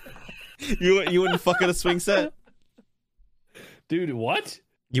them. You wouldn't fuck at a swing set, dude. What?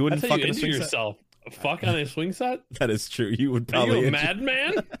 You wouldn't fuck at a swing yourself. Fuck on a swing set? That is true. You would probably. Are you a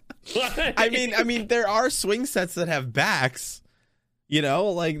madman? I mean, there are swing sets that have backs. You know,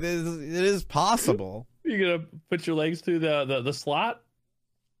 like it is possible. You gonna put your legs through the slot?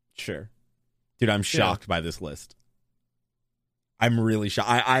 Sure, dude. I'm shocked by this list. I'm really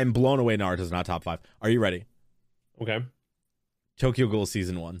shocked. I'm blown away. Naruto's not top 5. Are you ready? Okay. Tokyo Ghoul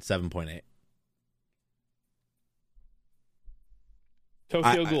season 1, 7.8.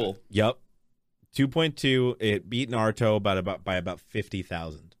 Tokyo Ghoul. Yep. 2.2. It beat Naruto by about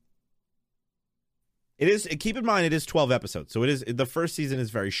 50,000. It is. Keep in mind, it is 12 episodes, so it is. The first season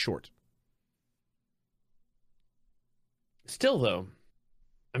is very short. Still, though,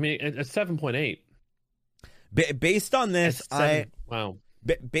 I mean, it's 7.8. Based on this, wow.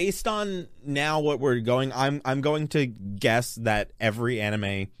 Based on now what we're going, I'm going to guess that every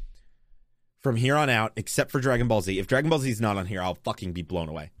anime from here on out, except for Dragon Ball Z. If Dragon Ball Z is not on here, I'll fucking be blown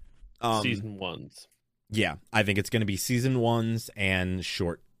away. Season 1s. Yeah, I think it's going to be season 1s and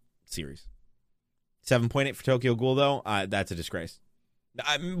short series. 7.8 for Tokyo Ghoul, though. That's a disgrace.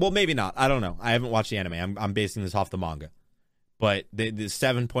 Well, maybe not. I don't know. I haven't watched the anime. I'm basing this off the manga. But the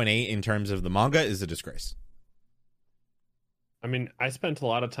 7.8 in terms of the manga is a disgrace. I mean, I spent a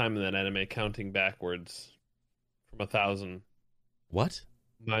lot of time in that anime counting backwards from 1,000. What?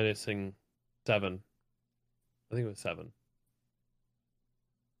 Minusing 7. I think it was 7.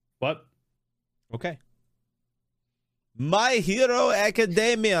 What? Okay. My Hero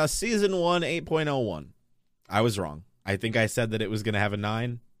Academia season 1, 8.01. I was wrong. I think I said that it was going to have a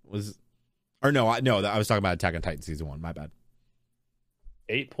 9. I was talking about Attack on Titan season 1. My bad.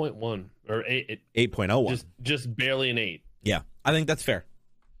 8.1 or 8.01. Just barely an 8. Yeah, I think that's fair.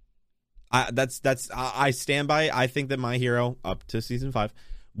 I stand by. I think that My Hero up to season 5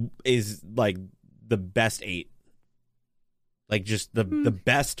 is like the best 8. Like just the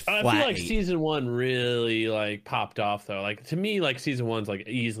best flat. I feel like 8. season 1 really like popped off though. Like to me, like season 1's like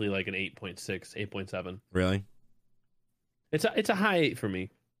easily like an 8.6, 8.7. Really? It's a high 8 for me.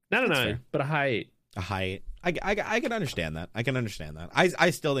 Not a 9, fair. But a high 8. A high 8. I can understand that.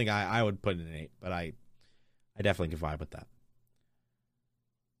 I still think I would put it in an 8, but I definitely can vibe with that.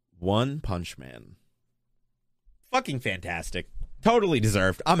 One Punch Man. Fucking fantastic. Totally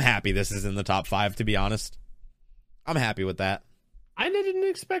deserved. I'm happy this is in the top 5, to be honest. I'm happy with that. I didn't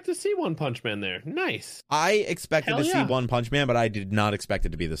expect to see One Punch Man there. Nice. I expected to see One Punch Man, but I did not expect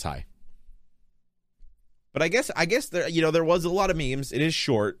it to be this high. But I guess there was a lot of memes. It is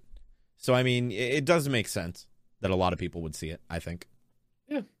short. So, I mean, it does make sense that a lot of people would see it, I think.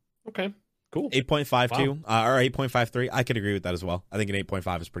 Yeah. Okay. Cool. 8.52 or 8.53. I could agree with that as well. I think an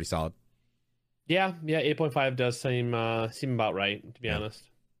 8.5 is pretty solid. Yeah. 8.5 does seem about right, to be honest.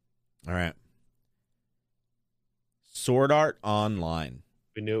 All right. Sword Art Online.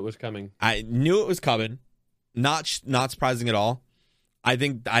 We knew it was coming. I knew it was coming. Not surprising at all. I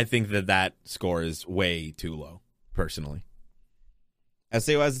think that score is way too low, personally.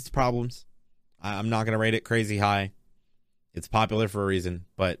 SAO has its problems. I'm not going to rate it crazy high. It's popular for a reason,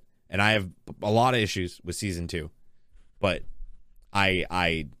 and I have a lot of issues with season 2. But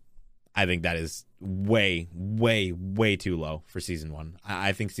I think that is way, way, way too low for season 1.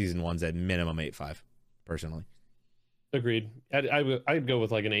 I think season 1's at minimum 8.5, personally. Agreed. I'd go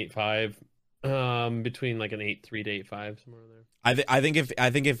with like an 8.5, between like an 8.3 to 8.5, somewhere there. I think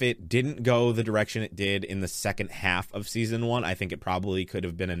if it didn't go the direction it did in the second half of season 1, I think it probably could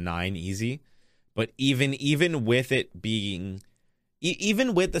have been a 9 easy. But even with it being,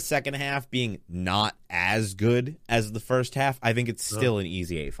 even with the second half being not as good as the first half, I think it's still an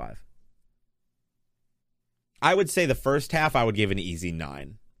easy 8.5. I would say the first half I would give an easy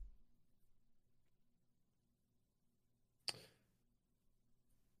 9.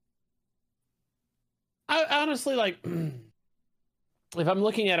 I honestly, like, if I'm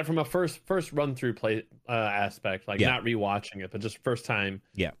looking at it from a first run through play aspect, like not rewatching it, but just first time,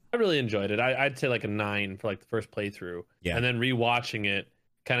 I really enjoyed it. I'd say like a 9 for like the first playthrough, and then rewatching it,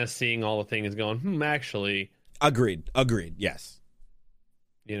 kind of seeing all the things, going, actually, agreed, yes.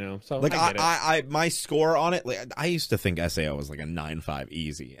 You know, so like I my score on it, like, I used to think SAO was like a 9.5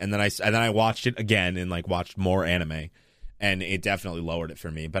 easy, and then I watched it again and like watched more anime, and it definitely lowered it for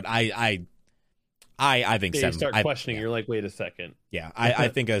me. But I think 7. You start questioning. You're like, wait a second. Yeah, I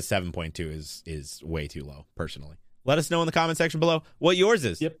think a 7.2 is way too low, personally. Let us know in the comment section below what yours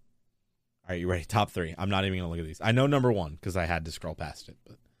is. Yep. All right, you ready? Top 3. I'm not even going to look at these. I know number 1 because I had to scroll past it.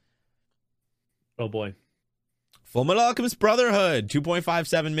 But oh, boy. Fullmetal Alchemist Brotherhood,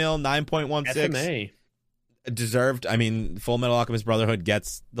 2.57 mil, 9.16. SMA. Deserved. I mean, Fullmetal Alchemist Brotherhood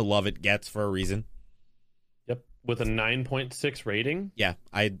gets the love it gets for a reason. Yep. With a 9.6 rating. Yeah,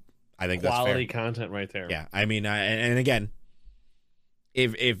 I think quality that's fair. content right there. Yeah, I mean, and again,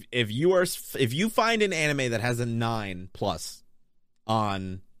 if you find an anime that has a 9+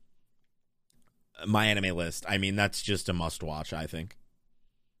 on my anime list, I mean, that's just a must watch. I think,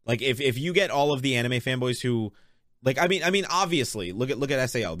 like, if you get all of the anime fanboys who, like, I mean, obviously, look at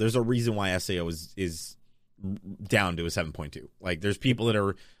SAO. There's a reason why SAO is down to a 7.2. Like, there's people that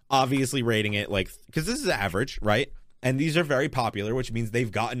are obviously rating it, like, because this is average, right? And these are very popular, which means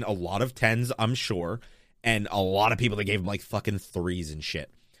they've gotten a lot of 10s, I'm sure, and a lot of people that gave them like fucking 3s and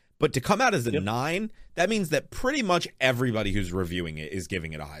shit. But to come out as a 9, that means that pretty much everybody who's reviewing it is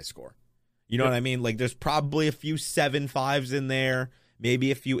giving it a high score. You know what I mean? Like, there's probably a few 7.5s in there,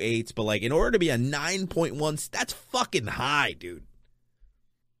 maybe a few 8s, but like, in order to be a 9.1, that's fucking high, dude.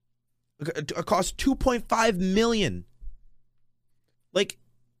 It costs $2.5 million. Like,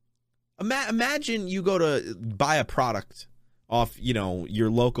 imagine you go to buy a product off, your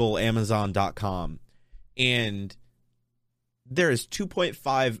local Amazon.com, and there is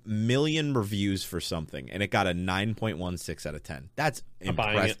 2.5 million reviews for something, and it got a 9.16 out of 10. That's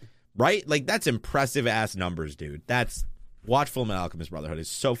impressive, right? Like, that's impressive ass numbers, dude. Watch Fullmetal Alchemist Brotherhood. It's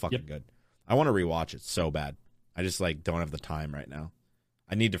so fucking good. I want to rewatch it so bad. I just like don't have the time right now.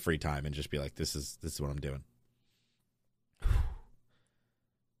 I need the free time and just be like, this is what I'm doing.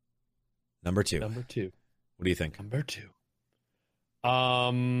 Number 2. What do you think? Number 2.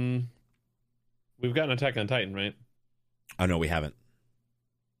 We've gotten Attack on Titan, right? Oh no, we haven't.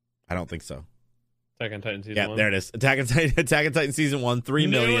 I don't think so. Attack on Titan season 1. Yeah, there it is. Attack on Titan season 1, 3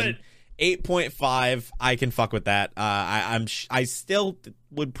 million. 8.5. I can fuck with that. I still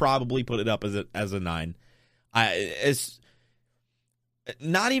would probably put it up as a 9. It's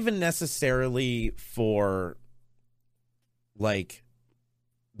not even necessarily for like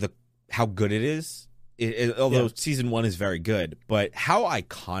how good it is, although season 1 is very good, but how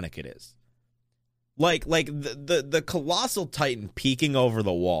iconic it is. Like the colossal titan peeking over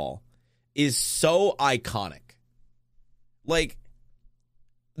the wall is so iconic. Like,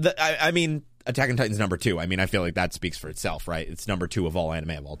 I mean, Attack on Titan's number 2. I mean, I feel like that speaks for itself, right? It's number 2 of all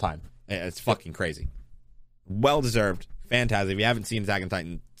anime of all time. It's fucking crazy. Well deserved. Fantastic. If you haven't seen Attack on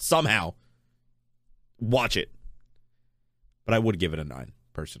Titan, somehow watch it. But I would give it a 9,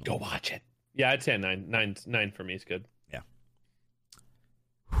 personally. Go watch it. Yeah, I'd say a 9. 9 for me is good. Yeah.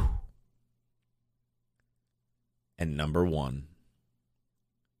 And number 1,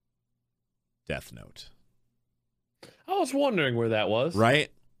 Death Note. I was wondering where that was. Right?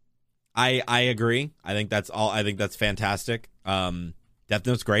 I agree. I think that's fantastic. Death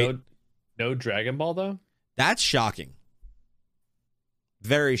Note's great. No Dragon Ball, though? That's shocking.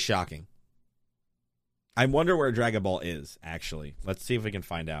 Very shocking. I wonder where Dragon Ball is, actually. Let's see if we can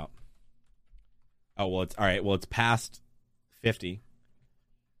find out. Oh, well, it's all right. Well, it's past 50.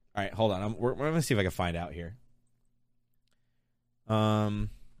 All right, hold on. We're going to see if I can find out here. No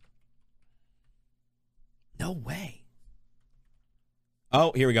way.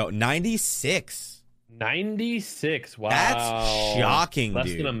 Oh, here we go. 96. 96. Wow. That's shocking, Less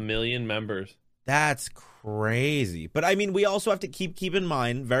dude. than 1 million members. That's crazy. But I mean, we also have to keep in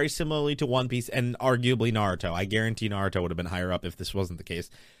mind, very similarly to One Piece and arguably Naruto. I guarantee Naruto would have been higher up if this wasn't the case.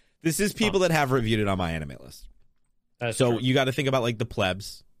 This is people that have reviewed it on my anime list. That's so true. You got to think about like the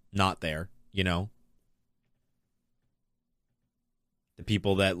plebs, not there, The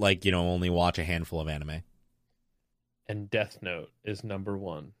people that only watch a handful of anime. And Death Note is number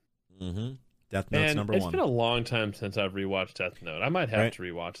 1. Mm-hmm. Death Note's number one. It's been a long time since I've rewatched Death Note. I might have to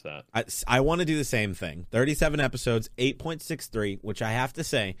rewatch that. I want to do the same thing. 37 episodes, 8.63, which I have to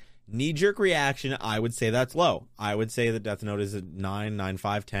say, knee-jerk reaction, I would say that's low. I would say that Death Note is a 9,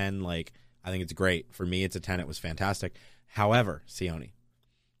 9.5, 10. Like, I think it's great. For me, it's a 10. It was fantastic. However, Sione,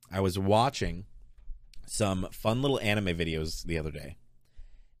 I was watching some fun little anime videos the other day,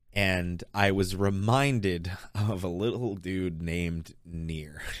 and I was reminded of a little dude named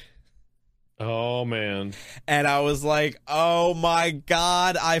Nier. Oh, man. And I was like, oh, my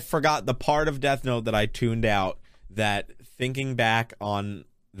God. I forgot the part of Death Note that I tuned out, that thinking back on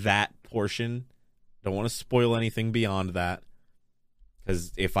that portion, don't want to spoil anything beyond that,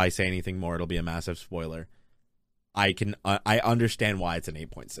 because if I say anything more, it'll be a massive spoiler. I understand why it's an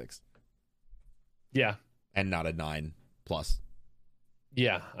 8.6. Yeah. And not a 9 plus.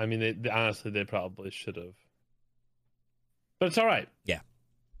 Yeah. I mean, honestly, they probably should have. But it's all right. Yeah.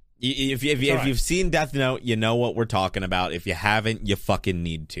 If you've seen Death Note, you know what we're talking about. If you haven't, you fucking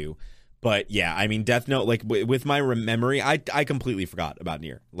need to. But yeah, I mean, Death Note, like with my memory, I completely forgot about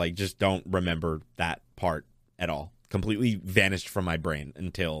Nier. Like, just don't remember that part at all. Completely vanished from my brain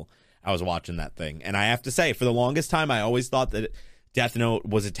until I was watching that thing. And I have to say, for the longest time, I always thought that Death Note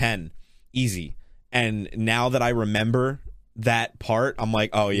was a 10, easy. And now that I remember that part, I'm like,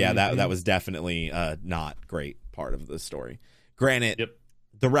 oh yeah, that was definitely not great part of the story. Granted. Yep.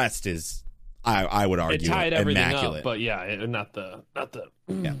 The rest is, I would argue, it tied everything immaculate. Up, but yeah, not the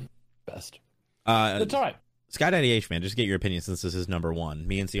best. It's all right. Sky Daddy H, man, just get your opinion since this is number one.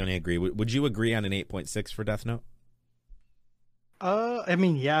 Me and Sione agree. Would you agree on an 8.6 for Death Note? I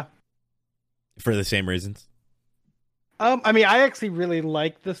mean, yeah. For the same reasons? I mean, I actually really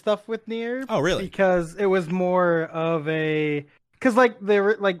like the stuff with Nier. Oh, really? Because it was more of a... Because,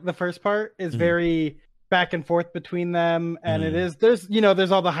 the first part is very back and forth between them, and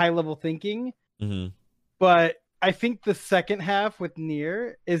there's all the high-level thinking. Mm-hmm. But I think the second half with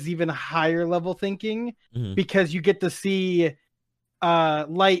Nier is even higher level thinking, because you get to see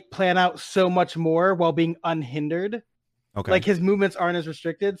Light plan out so much more while being unhindered. Okay. Like, his movements aren't as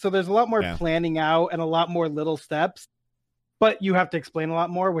restricted, so there's a lot more planning out and a lot more little steps. But you have to explain a lot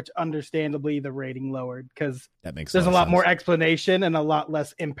more, which understandably the rating lowered, because there's a lot more explanation and a lot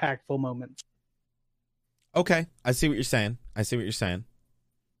less impactful moments. Okay, I see what you're saying.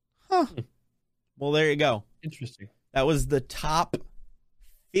 Huh. Well, there you go. Interesting. That was the top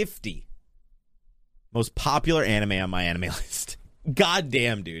 50 most popular anime on my anime list. God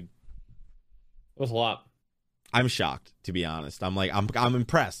damn, dude. It was a lot. I'm shocked, to be honest. I'm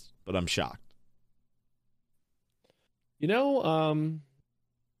impressed, but I'm shocked. You know,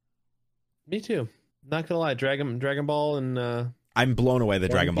 me too. Not gonna lie, Dragon Ball and I'm blown away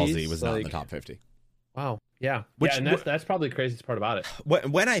that Dragon Ball Z was not in the like, top 50. Wow. Yeah. And that's probably the craziest part about it.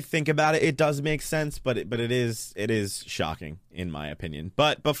 When I think about it, it does make sense, but it is shocking in my opinion.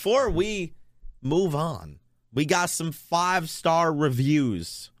 But before we move on, we got some 5-star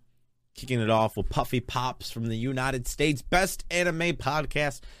reviews. Kicking it off with Puffy Pops from the United States, best anime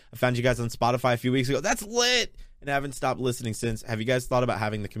podcast. I found you guys on Spotify a few weeks ago. That's lit! And I haven't stopped listening since. Have you guys thought about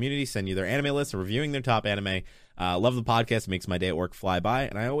having the community send you their anime lists or reviewing their top anime? Love the podcast. It makes my day at work fly by,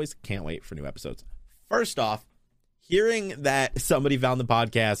 and I always can't wait for new episodes. First off, hearing that somebody found the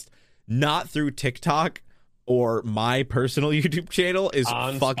podcast not through TikTok or my personal YouTube channel is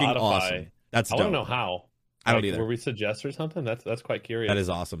on fucking Spotify. Awesome. That's dope. I want to know how. I don't either. Were we suggest or something? That's quite curious. That is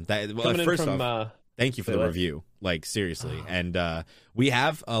awesome. First off, thank you for the review. Like, seriously. And we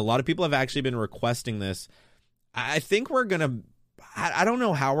have a lot of people have actually been requesting this. I think we're gonna. I don't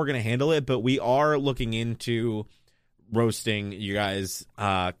know how we're gonna handle it, but we are looking into roasting you guys.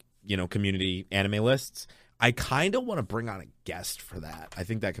 Community anime lists. I kind of want to bring on a guest for that. I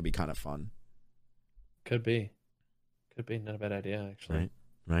think that could be kind of fun. Could be not a bad idea actually.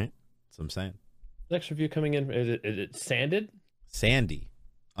 Right. That's what I'm saying. Next review coming in, is it Sandy _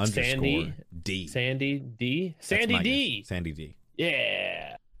 D. Sandy D. Sandy D.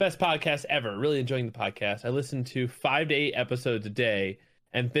 Yeah. Best podcast ever. Really enjoying the podcast. I listened to 5 to 8 episodes a day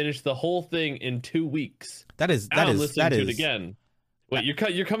and finished the whole thing in 2 weeks. That is listening to it again. Wait,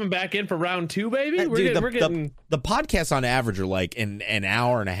 you're coming back in for round 2, baby? We're getting the podcasts on average are like an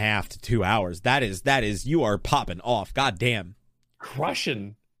hour and a half to 2 hours. That is you are popping off. God damn.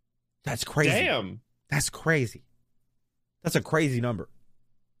 Crushing. That's crazy. Damn. That's crazy. That's a crazy number.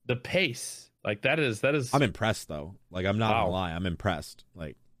 The pace. Like that is I'm impressed though. Like, I'm not gonna lie, I'm impressed.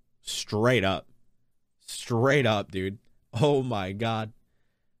 Like, straight up, dude. Oh my God.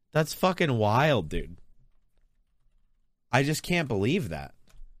 That's fucking wild, dude. I just can't believe that.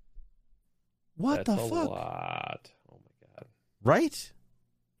 What the fuck? Lot. Oh my God. Right?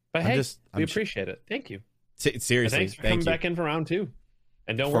 But hey, we appreciate it. Thank you. Seriously, thanks for coming back in for round 2.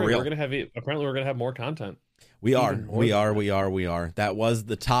 And don't worry, we're gonna have more content. We are. That was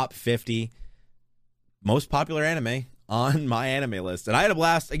the top 50 most popular anime on my anime list, and I had a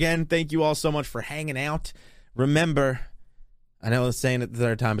blast. Again, thank you all so much for hanging out. Remember, I know I was saying it the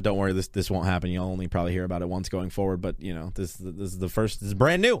third time, but don't worry, this won't happen. You'll only probably hear about it once going forward. But you know, this is the first. This is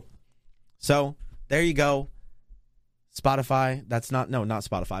brand new. So there you go. Spotify. Not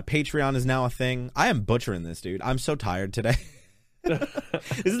Spotify. Patreon is now a thing. I am butchering this, dude. I'm so tired today.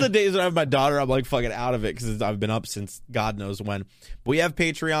 This is the days when I have my daughter. I'm like fucking out of it because I've been up since God knows when. But we have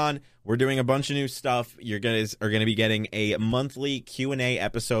Patreon. We're doing a bunch of new stuff. You guys are going to be getting a monthly Q&A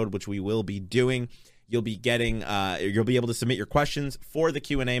episode, which we will be doing. You'll be getting, you'll be able to submit your questions for the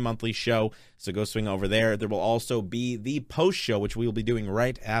Q&A monthly show. So go swing over there. There will also be the post show, which we will be doing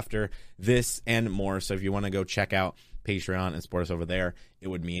right after this and more. So if you want to go check out Patreon and support us over there, it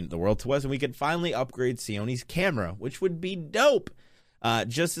would mean the world to us, and we could finally upgrade Sioni's camera, which would be dope.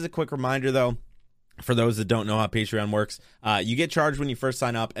 Just as a quick reminder, though, for those that don't know how Patreon works, you get charged when you first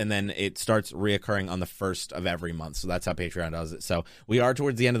sign up, and then it starts reoccurring on the first of every month. So that's how Patreon does it. So we are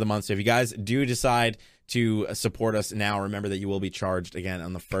towards the end of the month. So if you guys do decide to support us now, remember that you will be charged again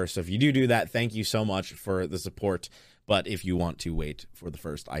on the first. So if you do that, thank you so much for the support. But if you want to wait for the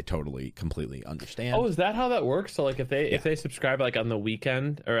first, I totally, completely understand. Oh, is that how that works? So like if they subscribe like on the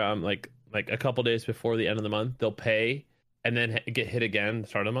weekend or like a couple days before the end of the month, they'll pay and then get hit again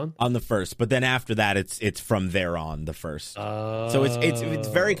start of the month on the first. But then after that, it's from there on the first. So it's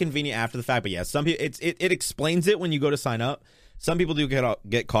very convenient after the fact. But yeah, some people it explains it when you go to sign up. Some people do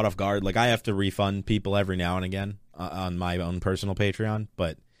get caught off guard. Like I have to refund people every now and again on my own personal Patreon,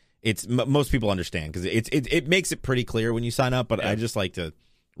 but. Most people understand because it makes it pretty clear when you sign up, but I just like to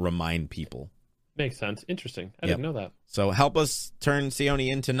remind people. Makes sense. Interesting. I didn't know that. So help us turn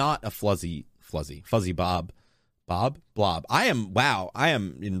Sioni into not a fuzzy blob. I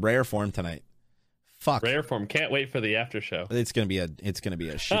am in rare form tonight. Fuck. Rare form. Can't wait for the after show. It's gonna be a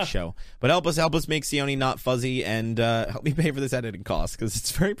shit show. But help us make Sioni not fuzzy and help me pay for this editing cost because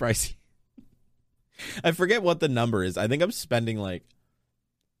it's very pricey. I forget what the number is. I think I'm spending like.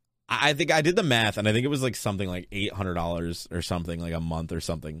 I think I did the math, and I think it was like something like $800 or something, like a month or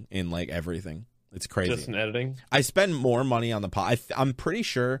something in like everything. It's crazy. Just in editing? I spend more money on the I'm pretty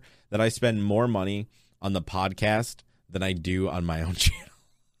sure that I spend more money on the podcast than I do on my own channel.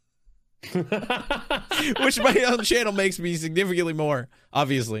 Which my own channel makes me significantly more,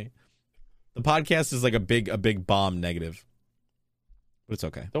 obviously. The podcast is like a big bomb negative. But it's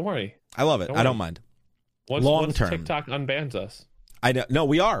okay. Don't worry. I love it. I don't mind. Once TikTok unbans us. I know. No,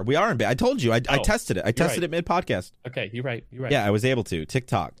 we are in bed. I told you. I tested it. I tested it mid podcast. Okay, you're right. Yeah, I was able to.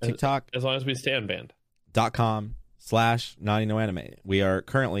 TikTok. As long as we stay unbanned. .com/NaughtyNoAnime. We are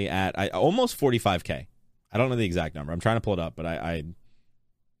currently at almost 45K. I don't know the exact number. I'm trying to pull it up, but I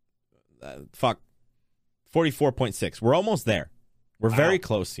 44.6. We're almost there. We're very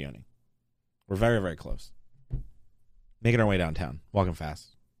close, Sioni. We're very, very close. Making our way downtown. Walking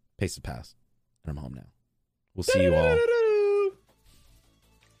fast. Pace of pass. And I'm home now. We'll see you all.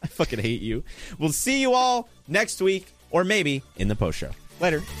 I fucking hate you. We'll see you all next week, or maybe in the post show.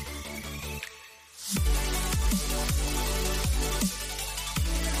 Later.